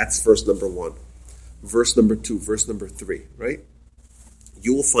 that's verse number 1. Verse number 2, verse number 3, right?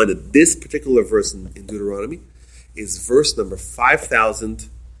 You will find that this particular verse in Deuteronomy is verse number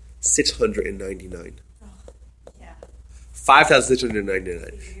 5,699. Oh, yeah.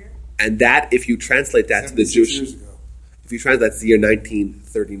 5,699. And that, if you translate that to the Jewish, if you translate that to the year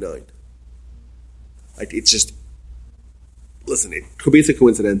 1939, like it's just, listen, it could be a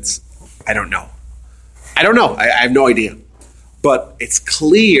coincidence. I don't know. I have no idea. But it's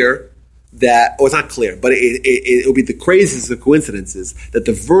clear that, it's not clear, but it'll be the craziest of coincidences that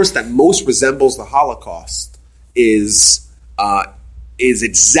the verse that most resembles the Holocaust is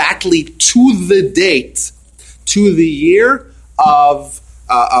exactly to the date, to the year of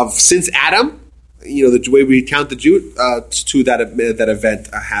since Adam, the way we count the Jew, to that event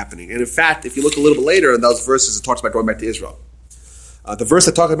happening. And in fact, if you look a little bit later in those verses, it talks about going back to Israel. The verse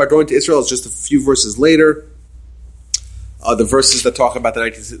that talks about going to Israel is just a few verses later. The verses that talk about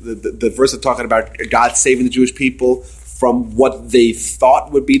the verse that talking about God saving the Jewish people from what they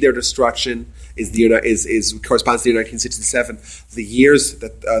thought would be their destruction is corresponds to the year 1967. The years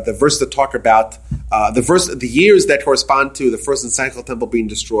that the verses that talk about the years that correspond to the first and second temple being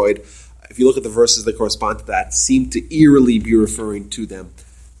destroyed. If you look at the verses that correspond to that, seem to eerily be referring to them.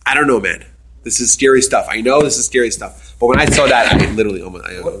 I don't know, man. This is scary stuff. I know this is scary stuff. But when I saw that, I literally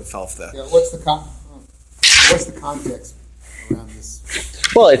almost fell off the... Yeah, what's the context around this?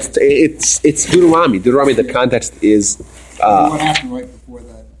 Well, it's Deuteronomy. Deuteronomy, the context is... what happened right before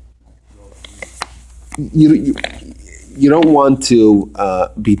that? You don't want to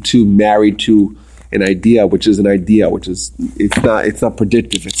be too married to an idea, which is it's not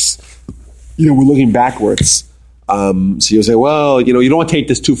predictive. It's, we're looking backwards. So you'll say, well, you don't want to take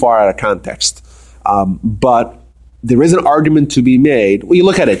this too far out of context. But there is an argument to be made. Well, you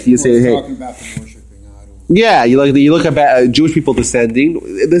look at it. You say, hey, talking about the worshiping idols. Yeah, you look at Jewish people descending.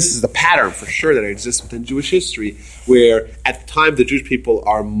 This is the pattern for sure that exists within Jewish history, where at the time the Jewish people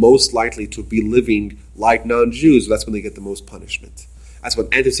are most likely to be living like non-Jews. That's when they get the most punishment. That's when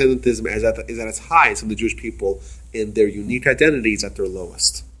anti-Semitism is at its highest, and the Jewish people in their unique identities at their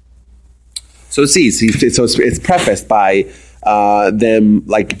lowest. So it's prefaced by them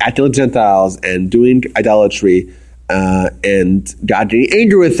like acting like Gentiles and doing idolatry, and God getting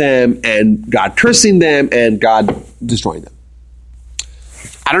angry with them, and God cursing them, and God destroying them.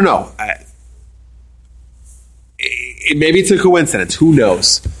 I don't know. Maybe it's a coincidence. Who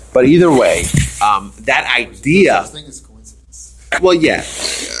knows? But either way, that idea... Such thing as coincidence. Well, yeah.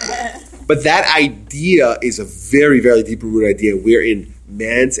 But that idea is a very, very deeply rooted idea wherein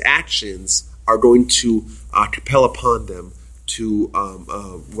man's actions are going to compel upon them to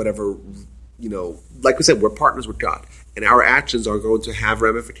whatever, like we said, we're partners with God. And our actions are going to have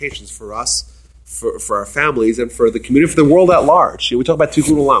ramifications for us, for our families, and for the community, for the world at large. We talk about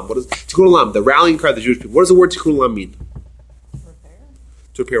Tikkun Olam. What is Tikkun Olam? The rallying cry of the Jewish people. What does the word Tikkun Olam mean? Repair.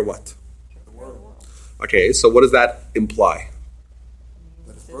 To repair what? The world. Okay, so what does that imply?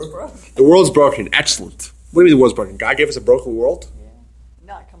 It's broken. The world's broken. Excellent. What do you mean the world's broken? God gave us a broken world? Yeah.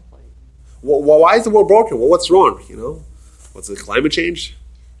 Not complete. Well, why is the world broken? Well, what's wrong? What's the climate change?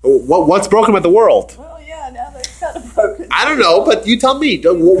 What's broken about the world? Well, yeah, now they're kind of broken. I don't know, but you tell me.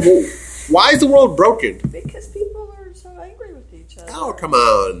 Why is the world broken? Because people are so angry with each other. Oh, come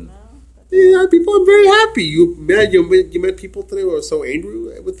on. No, Yeah, people are very happy. You met people today who are so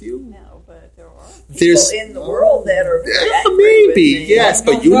angry with you? no, but there are There's- people in the world that are very Yeah, angry with maybe, me. yes,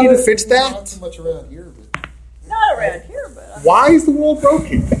 but you need to fix Not that. too much around here, but Not around here, but I mean, Why is the world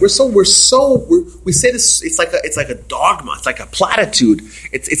broken? We say this. It's like a dogma. It's like a platitude.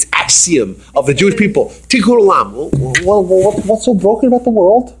 It's axiom of the Jewish people. Tikkun Olam. What's so broken about the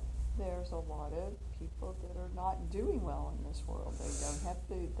world? there's a lot of people that are not doing well in this world. They don't have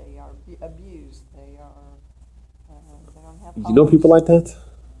food. They are abused. They don't have. You know people like that.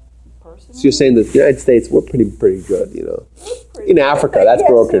 Personally, So you're saying that the United States, we're pretty good. In Africa, good. that's Yes,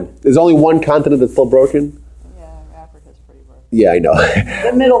 broken. There's only one continent that's still broken. Yeah, Africa's pretty broken. Yeah, I know.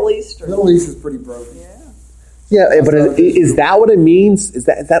 The Middle Eastern. Middle East is pretty broken. Yeah. Yeah, but is that what it means? Is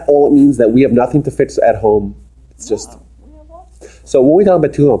that all it means, that we have nothing to fix at home? It's just... No, we have lots of So when we talk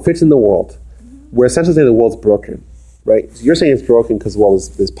about fixing the world, we're essentially saying the world's broken, right? So you're saying it's broken because, well,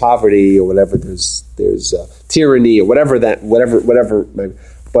 there's poverty or whatever, there's tyranny or whatever. But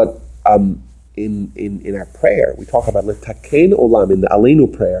in our prayer, we talk about L'taken Olam. In the Aleinu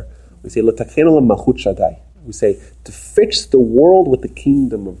prayer, we say L'taken Olam Malchut Shaddai. We say to fix the world with the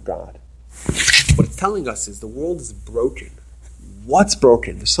kingdom of God. What it's telling us is the world is broken. What's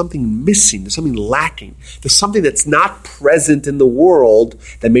broken? There's something missing. There's something lacking. There's something that's not present in the world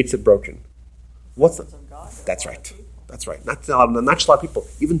that makes it broken. What's the? of God. That's right. That's right. Not just a lot of people,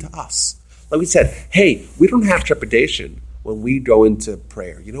 even to us. Like we said, hey, we don't have trepidation when we go into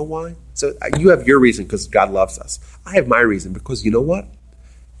prayer. You know why? So you have your reason because God loves us. I have my reason because you know what?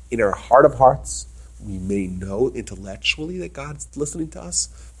 In our heart of hearts, we may know intellectually that God's listening to us.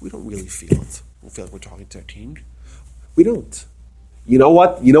 We don't really feel it. We feel like we're talking to a king. We don't. You know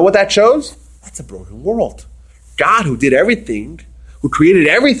what? You know what that shows? That's a broken world. God, who did everything, who created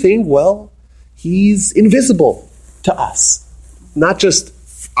everything, well, he's invisible to us. Not just,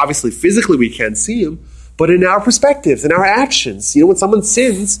 obviously, physically we can't see him, but in our perspectives, in our actions. When someone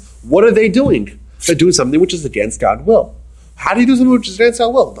sins, what are they doing? They're doing something which is against God's will. How do you do something which is against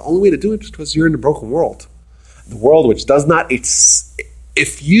God's will? The only way to do it is because you're in a broken world. The world which does not effuse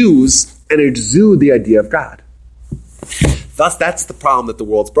and exude the idea of God. Thus, that's the problem that the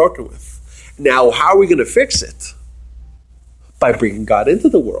world's broken with. Now, how are we going to fix it? By bringing God into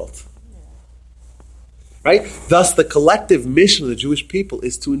the world. Right? Thus, the collective mission of the Jewish people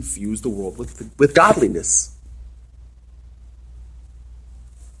is to infuse the world with godliness.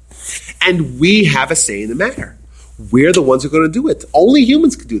 And we have a say in the matter. We're the ones who are going to do it. Only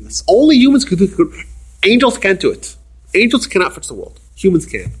humans can do this. Only humans can do it. Angels can't do it. Angels cannot fix the world. Humans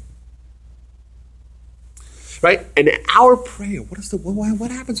can. right? And our prayer,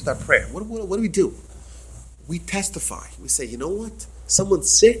 what happens with our prayer? What do we do? We testify. We say, you know what?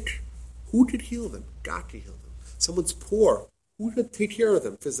 Someone's sick. Who could heal them? God can heal them. Someone's poor. Who could take care of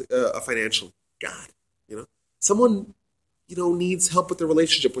them financially? God. Someone needs help with their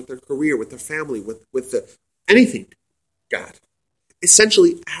relationship, with their career, with their family, with anything. God.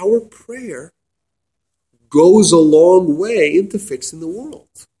 Essentially, our prayer goes a long way into fixing the world.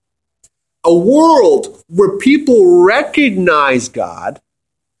 A world where people recognize God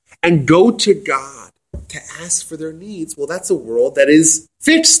and go to God to ask for their needs, well, that's a world that is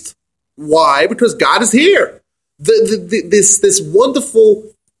fixed. Why? Because God is here. This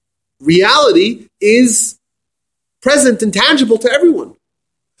wonderful reality is present and tangible to everyone.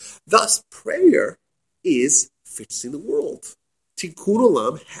 Thus, prayer is fixing the world. Tikkun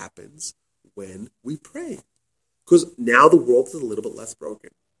Olam happens when we pray. Because now the world is a little bit less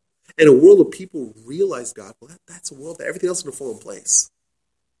broken. And a world where people realize God, well, that's a world that everything else is going to fall in place.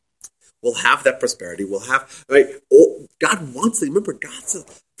 We'll have that prosperity. We'll have, right? God wants it. Remember,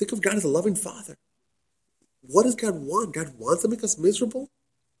 think of God as a loving Father. What does God want? God wants to make us miserable?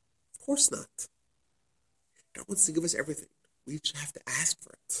 Of course not. God wants to give us everything. We just have to ask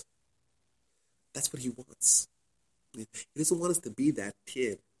for it. That's what He wants. He doesn't want us to be that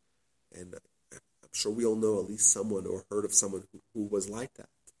kid. And I'm sure we all know at least someone or heard of someone who was like that.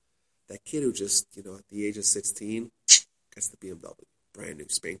 That kid who just, at the age of 16, gets the BMW. Brand new,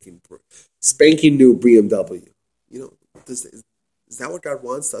 spanking new BMW. Is that what God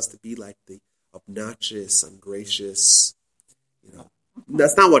wants us to be, like the obnoxious, ungracious,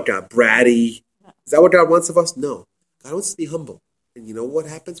 That's not what God, bratty. Is that what God wants of us? No. God wants us to be humble. And you know what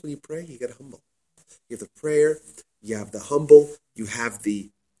happens when you pray? You get humble. You have the prayer, you have the humble, you have to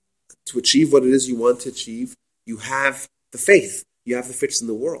achieve what it is you want to achieve, you have the faith, you have the fix in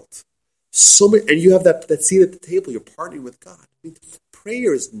the world. And you have that seat at the table, you're partnering with God.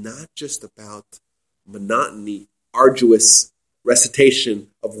 Prayer is not just about monotony, arduous recitation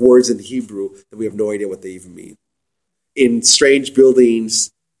of words in Hebrew that we have no idea what they even mean. In strange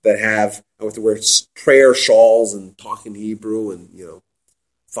buildings that have to wear prayer shawls and talk in Hebrew and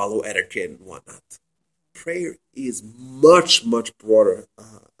follow etiquette and whatnot. Prayer is much, much broader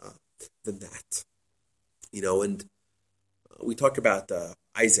than that. And we talk about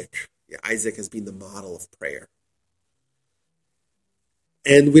Isaac. Yeah, Isaac has been the model of prayer.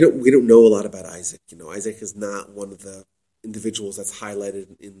 And we don't know a lot about Isaac. Isaac is not one of the individuals that's highlighted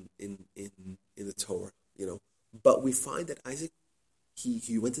in the Torah. But we find that Isaac,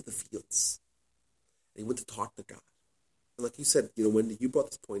 he went to the fields and he went to talk to God. And like you said, when you brought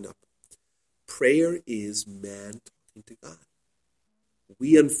this point up, prayer is man talking to God.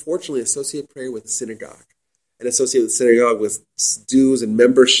 We unfortunately associate prayer with synagogue and associate with synagogue with dues and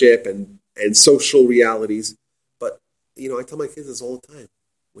membership and social realities. But, I tell my kids this all the time.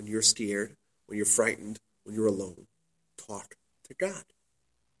 When you're scared, when you're frightened, when you're alone, talk to God.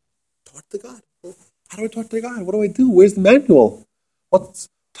 Talk to God. Well, how do I talk to God? What do I do? Where's the manual? What's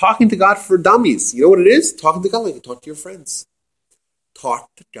talking to God for dummies? You know what it is? Talking to God like you talk to your friends. Talk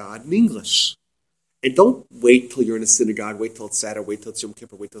to God in English. And don't wait till you're in a synagogue, wait till it's Saturday, wait till it's Yom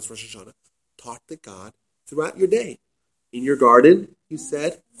Kippur, wait till it's Rosh Hashanah. Talk to God throughout your day. In your garden, you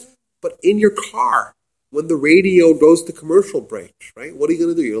said, but in your car, when the radio goes to commercial break, right? What are you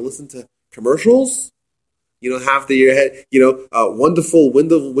going to do? You're going to listen to commercials? Have wonderful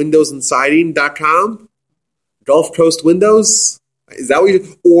windows and siding.com, Gulf Coast Windows. Is that what you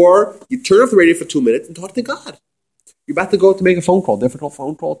do? Or you turn off the radio for 2 minutes and talk to God. You're about to go to make a phone call, difficult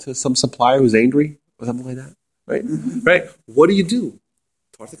phone call to some supplier who's angry or something like that, right? Right? What do?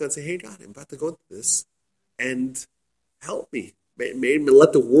 Talk to God and say, hey, God, I'm about to go into this and help me.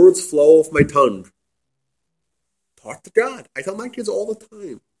 Let the words flow off my tongue. Talk to God. I tell my kids all the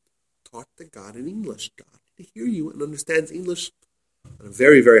time, talk to God in English. God can hear you and understands English on a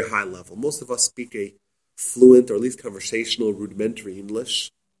very, very high level. Most of us speak a fluent or at least conversational, rudimentary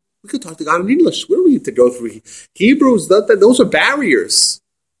English. We could talk to God in English. We don't need to go through Hebrews. Those are barriers.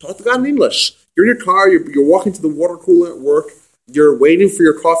 Talk to God in English. You're in your car. You're walking to the water cooler at work. You're waiting for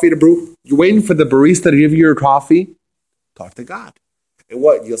your coffee to brew. You're waiting for the barista to give you your coffee. Talk to God. And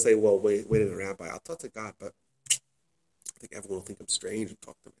what? You'll say, well, wait a minute, Rabbi. I'll talk to God, but I think everyone will think I'm strange and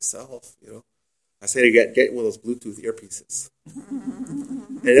talk to myself, I say to get one of those Bluetooth earpieces.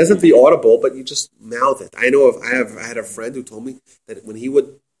 And it doesn't have to be audible, but you just mouth it. I had a friend who told me that when he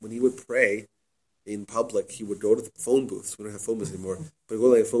would pray in public, he would go to the phone booths. We don't have phone booths anymore. But he'd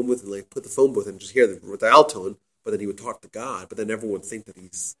go to a phone booth and put the phone booth and just hear the dial tone, but then he would talk to God, but then everyone would think that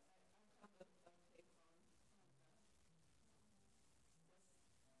he's...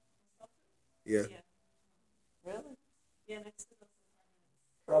 Yeah. Really? Yeah, next to the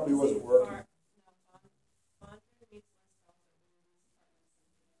Probably wasn't working.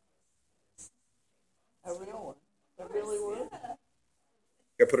 A real one. A really would?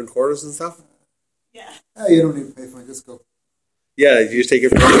 You put in quarters and stuff? Yeah. Hey, you don't need to pay for it. Just go. Yeah, you just take it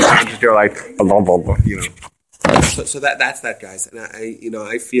from and you're like, you know. So that's that, guys. And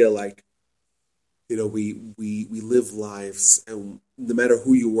I feel like, we live lives, and no matter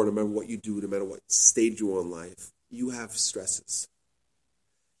who you are, no matter what you do, no matter what stage you are in life, you have stresses.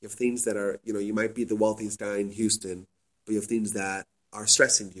 You have things that are, you might be the wealthiest guy in Houston, but you have things that are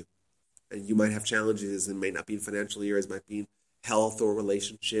stressing you. And you might have challenges, and may not be in financial areas, might be in health or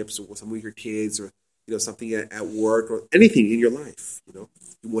relationships or some of your kids, or something at work, or anything in your life. You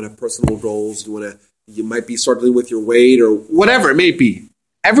want to have personal goals. You might be struggling with your weight or whatever it may be.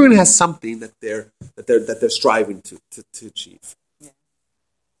 Everyone has something that they're striving to achieve. Yeah.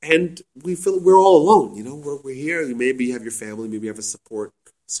 And we feel we're all alone. We're here. Maybe you have your family, maybe you have a support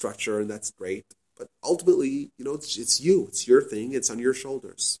structure, and that's great. But ultimately, it's you. It's your thing. It's on your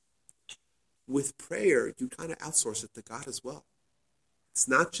shoulders. With prayer, you kind of outsource it to God as well. It's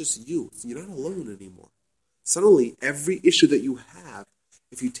not just you. You're not alone anymore. Suddenly, every issue that you have,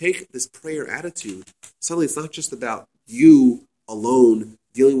 if you take this prayer attitude, suddenly it's not just about you alone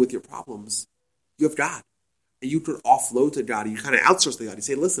dealing with your problems. You have God. And you could offload to God. You kind of outsource to God. You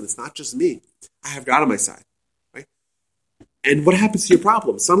say, listen, it's not just me. I have God on my side. Right? And what happens to your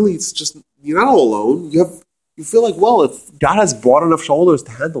problem? Suddenly, it's just, you're not all alone. You feel like, well, if God has broad enough shoulders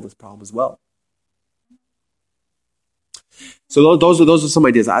to handle this problem as well. So those are some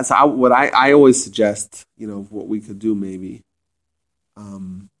ideas. What I always suggest, what we could do maybe,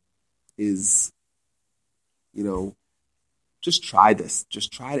 is, just try this.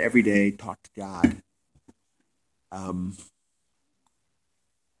 Just try it every day. Talk to God.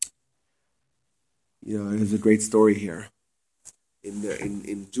 There's a great story here.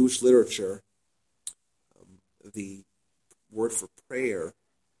 In Jewish literature, the word for prayer,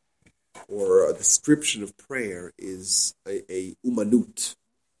 or a description of prayer, is a umanut.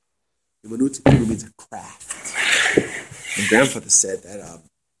 Umanut means a craft. My grandfather said that a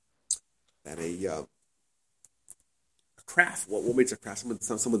craft. What makes a craft?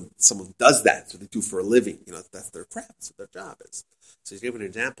 Someone does that, so they do for a living. That's their craft. That's what their job is. So he gave an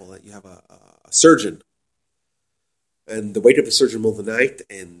example that you have a surgeon, and they wake up the surgeon in the middle of the night,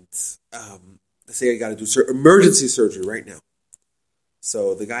 and they say, I got to do emergency surgery right now.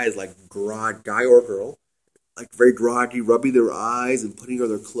 So the guy is like guy or girl, like very groggy, rubbing their eyes and putting on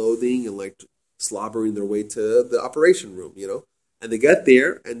their clothing and like slobbering their way to the operation room, And they get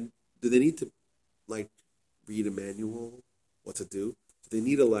there, and do they need to like read a manual, what to do? Do they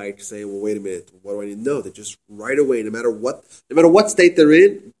need to like say, well, wait a minute, what do I need to know? They just right away, no matter what state they're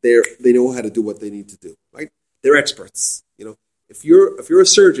in, they know how to do what they need to do, right? They're experts, If you're a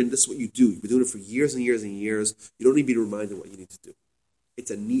surgeon, this is what you do. You've been doing it for years and years and years. You don't need to be reminded what you need to do.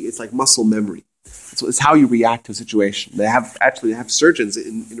 It's like muscle memory. It's how you react to a situation. They have surgeons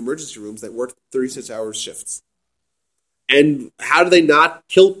in emergency rooms that work 36-hour shifts. And how do they not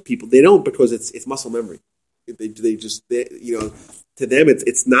kill people? They don't, because it's muscle memory. To them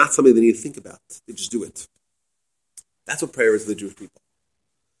it's not something they need to think about. They just do it. That's what prayer is to the Jewish people.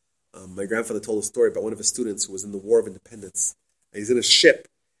 My grandfather told a story about one of his students who was in the War of Independence. And he's in a ship,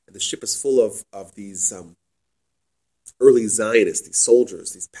 and the ship is full of these early Zionists, these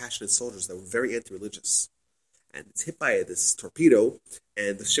soldiers, these passionate soldiers that were very anti-religious. And it's hit by this torpedo,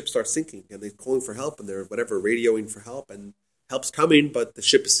 and the ship starts sinking, and they're calling for help, and they're radioing for help, and help's coming, but the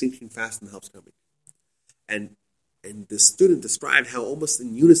ship is sinking fast, and help's coming. And the student described how almost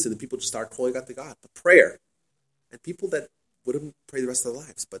in unison the people just start calling out to God, the prayer. And people that wouldn't pray the rest of their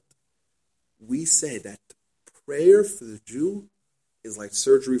lives. But we say that prayer for the Jew is like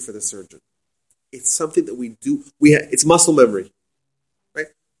surgery for the surgeon. It's something that we do. It's muscle memory, right?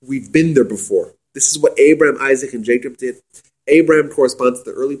 We've been there before. This is what Abraham, Isaac, and Jacob did. Abraham corresponds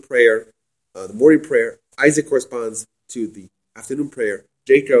to the early prayer, the morning prayer. Isaac corresponds to the afternoon prayer.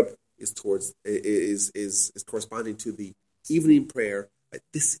 Jacob is corresponding to the evening prayer.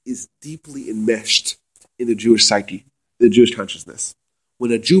 This is deeply enmeshed in the Jewish psyche, the Jewish consciousness.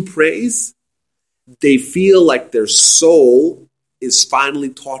 When a Jew prays, they feel like their soul is finally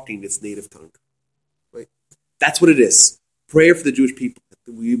talking its native tongue. Right? That's what it is. Prayer for the Jewish people.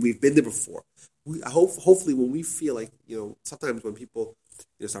 We've been there before. Hopefully, when we feel like, sometimes when people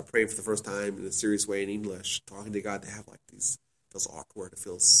start praying for the first time in a serious way in English, talking to God, they have like these, it feels awkward. They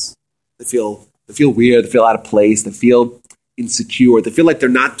feel weird. They feel out of place. They feel insecure. They feel like they're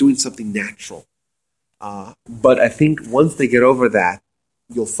not doing something natural. But I think once they get over that,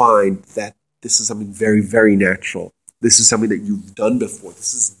 you'll find that This is something very, very natural. This is something that you've done before.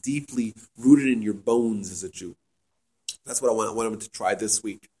 This is deeply rooted in your bones as a Jew. That's what I want. I want them to try this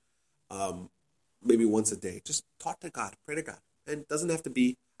week. Maybe once a day. Just talk to God. Pray to God. And it doesn't have to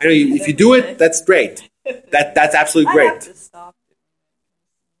be... I know if you do it, that's great. That's absolutely great. I have to stop.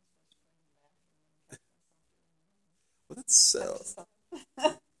 Well, that's...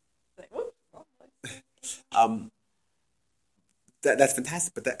 That's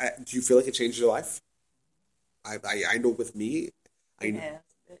fantastic. But do you feel like it changed your life? I know with me... It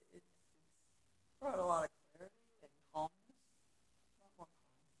brought a lot of clarity and calmness.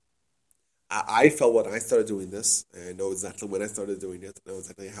 I felt when I started doing this, and I know exactly when I started doing it, I know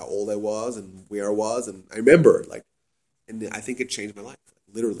exactly how old I was and where I was, and I remember, and I think it changed my life.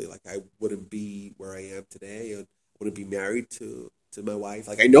 Literally, I wouldn't be where I am today, and wouldn't be married to my wife.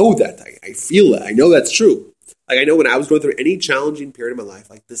 I know that. I feel it. I know that's true. I know when I was going through any challenging period of my life,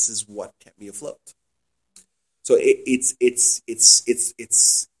 this is what kept me afloat. So it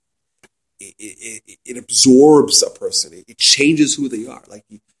absorbs a person. It changes who they are.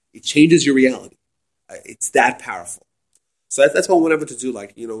 It changes your reality. It's that powerful. So that's what I want everyone to do.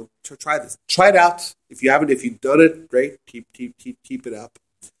 Try this. Try it out. If you've done it, great. Keep it up.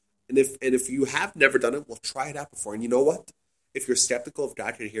 And if you have never done it, well, try it out before. And you know what? If you're skeptical if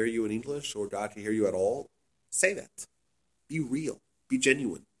God can hear you in English or God can hear you at all, say that. Be real. Be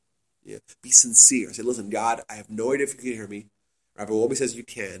genuine. Yeah. Be sincere. Say, listen, God, I have no idea if you can hear me. Rabbi Wolbe says you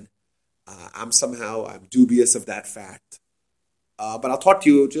can. I'm dubious of that fact. But I'll talk to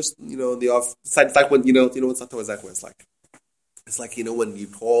you just, in the off side. It's like when, it's not exactly what it's like. It's like, when you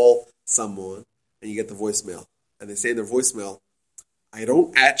call someone and you get the voicemail and they say in their voicemail, I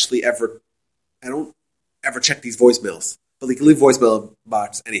don't ever check these voicemails, but they can leave voicemail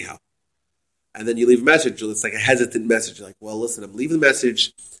box anyhow. And then you leave a message. It's like a hesitant message. You're like, well, listen, I'm leaving the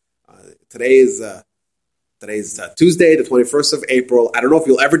message. Today's Tuesday, the 21st of April. I don't know if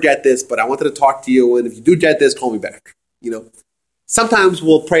you'll ever get this, but I wanted to talk to you. And if you do get this, call me back. Sometimes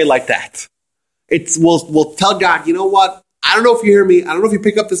we'll pray like that. We'll tell God, you know what? I don't know if you hear me. I don't know if you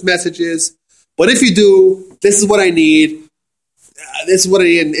pick up this messages, but if you do, this is what I need. This is what I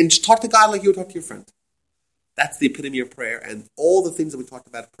need. And just talk to God like you would talk to your friend. That's the epitome of prayer. And all the things that we talked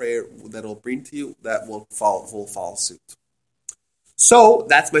about prayer that it'll bring to you, that will follow suit. So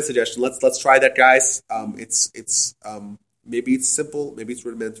that's my suggestion. Let's try that, guys. It's maybe it's simple, maybe it's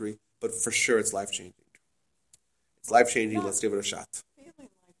rudimentary, but for sure it's life-changing. It's life-changing. Let's give it a shot. Feeling like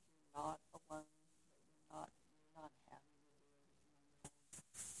you're not alone, you're not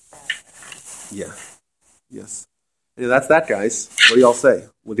happy. Yeah. Yes. And that's that, guys. What do y'all say?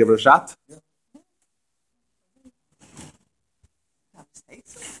 We'll give it a shot? Yeah.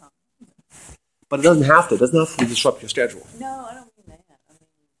 But it doesn't have to. It doesn't have to disrupt your schedule. No, I don't mean that. I mean,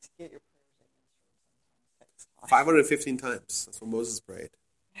 to get your prayers answered. 515 times. That's what Moses prayed.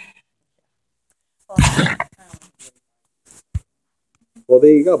 Well,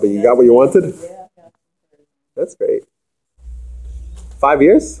 there you go. But you got what you wanted? Yeah. That's great. 5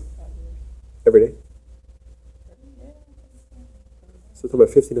 years? Every day? So it's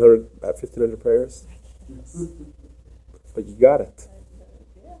about 1,500 prayers? But you got it.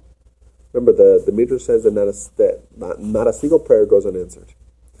 Remember, the Midrash says that not a single prayer goes unanswered.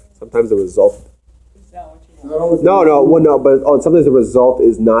 Sometimes the result... No, but sometimes the result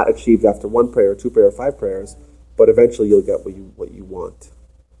is not achieved after one prayer, 2 prayers, 5 prayers, but eventually you'll get what you want.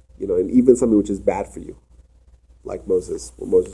 And even something which is bad for you, like Moses.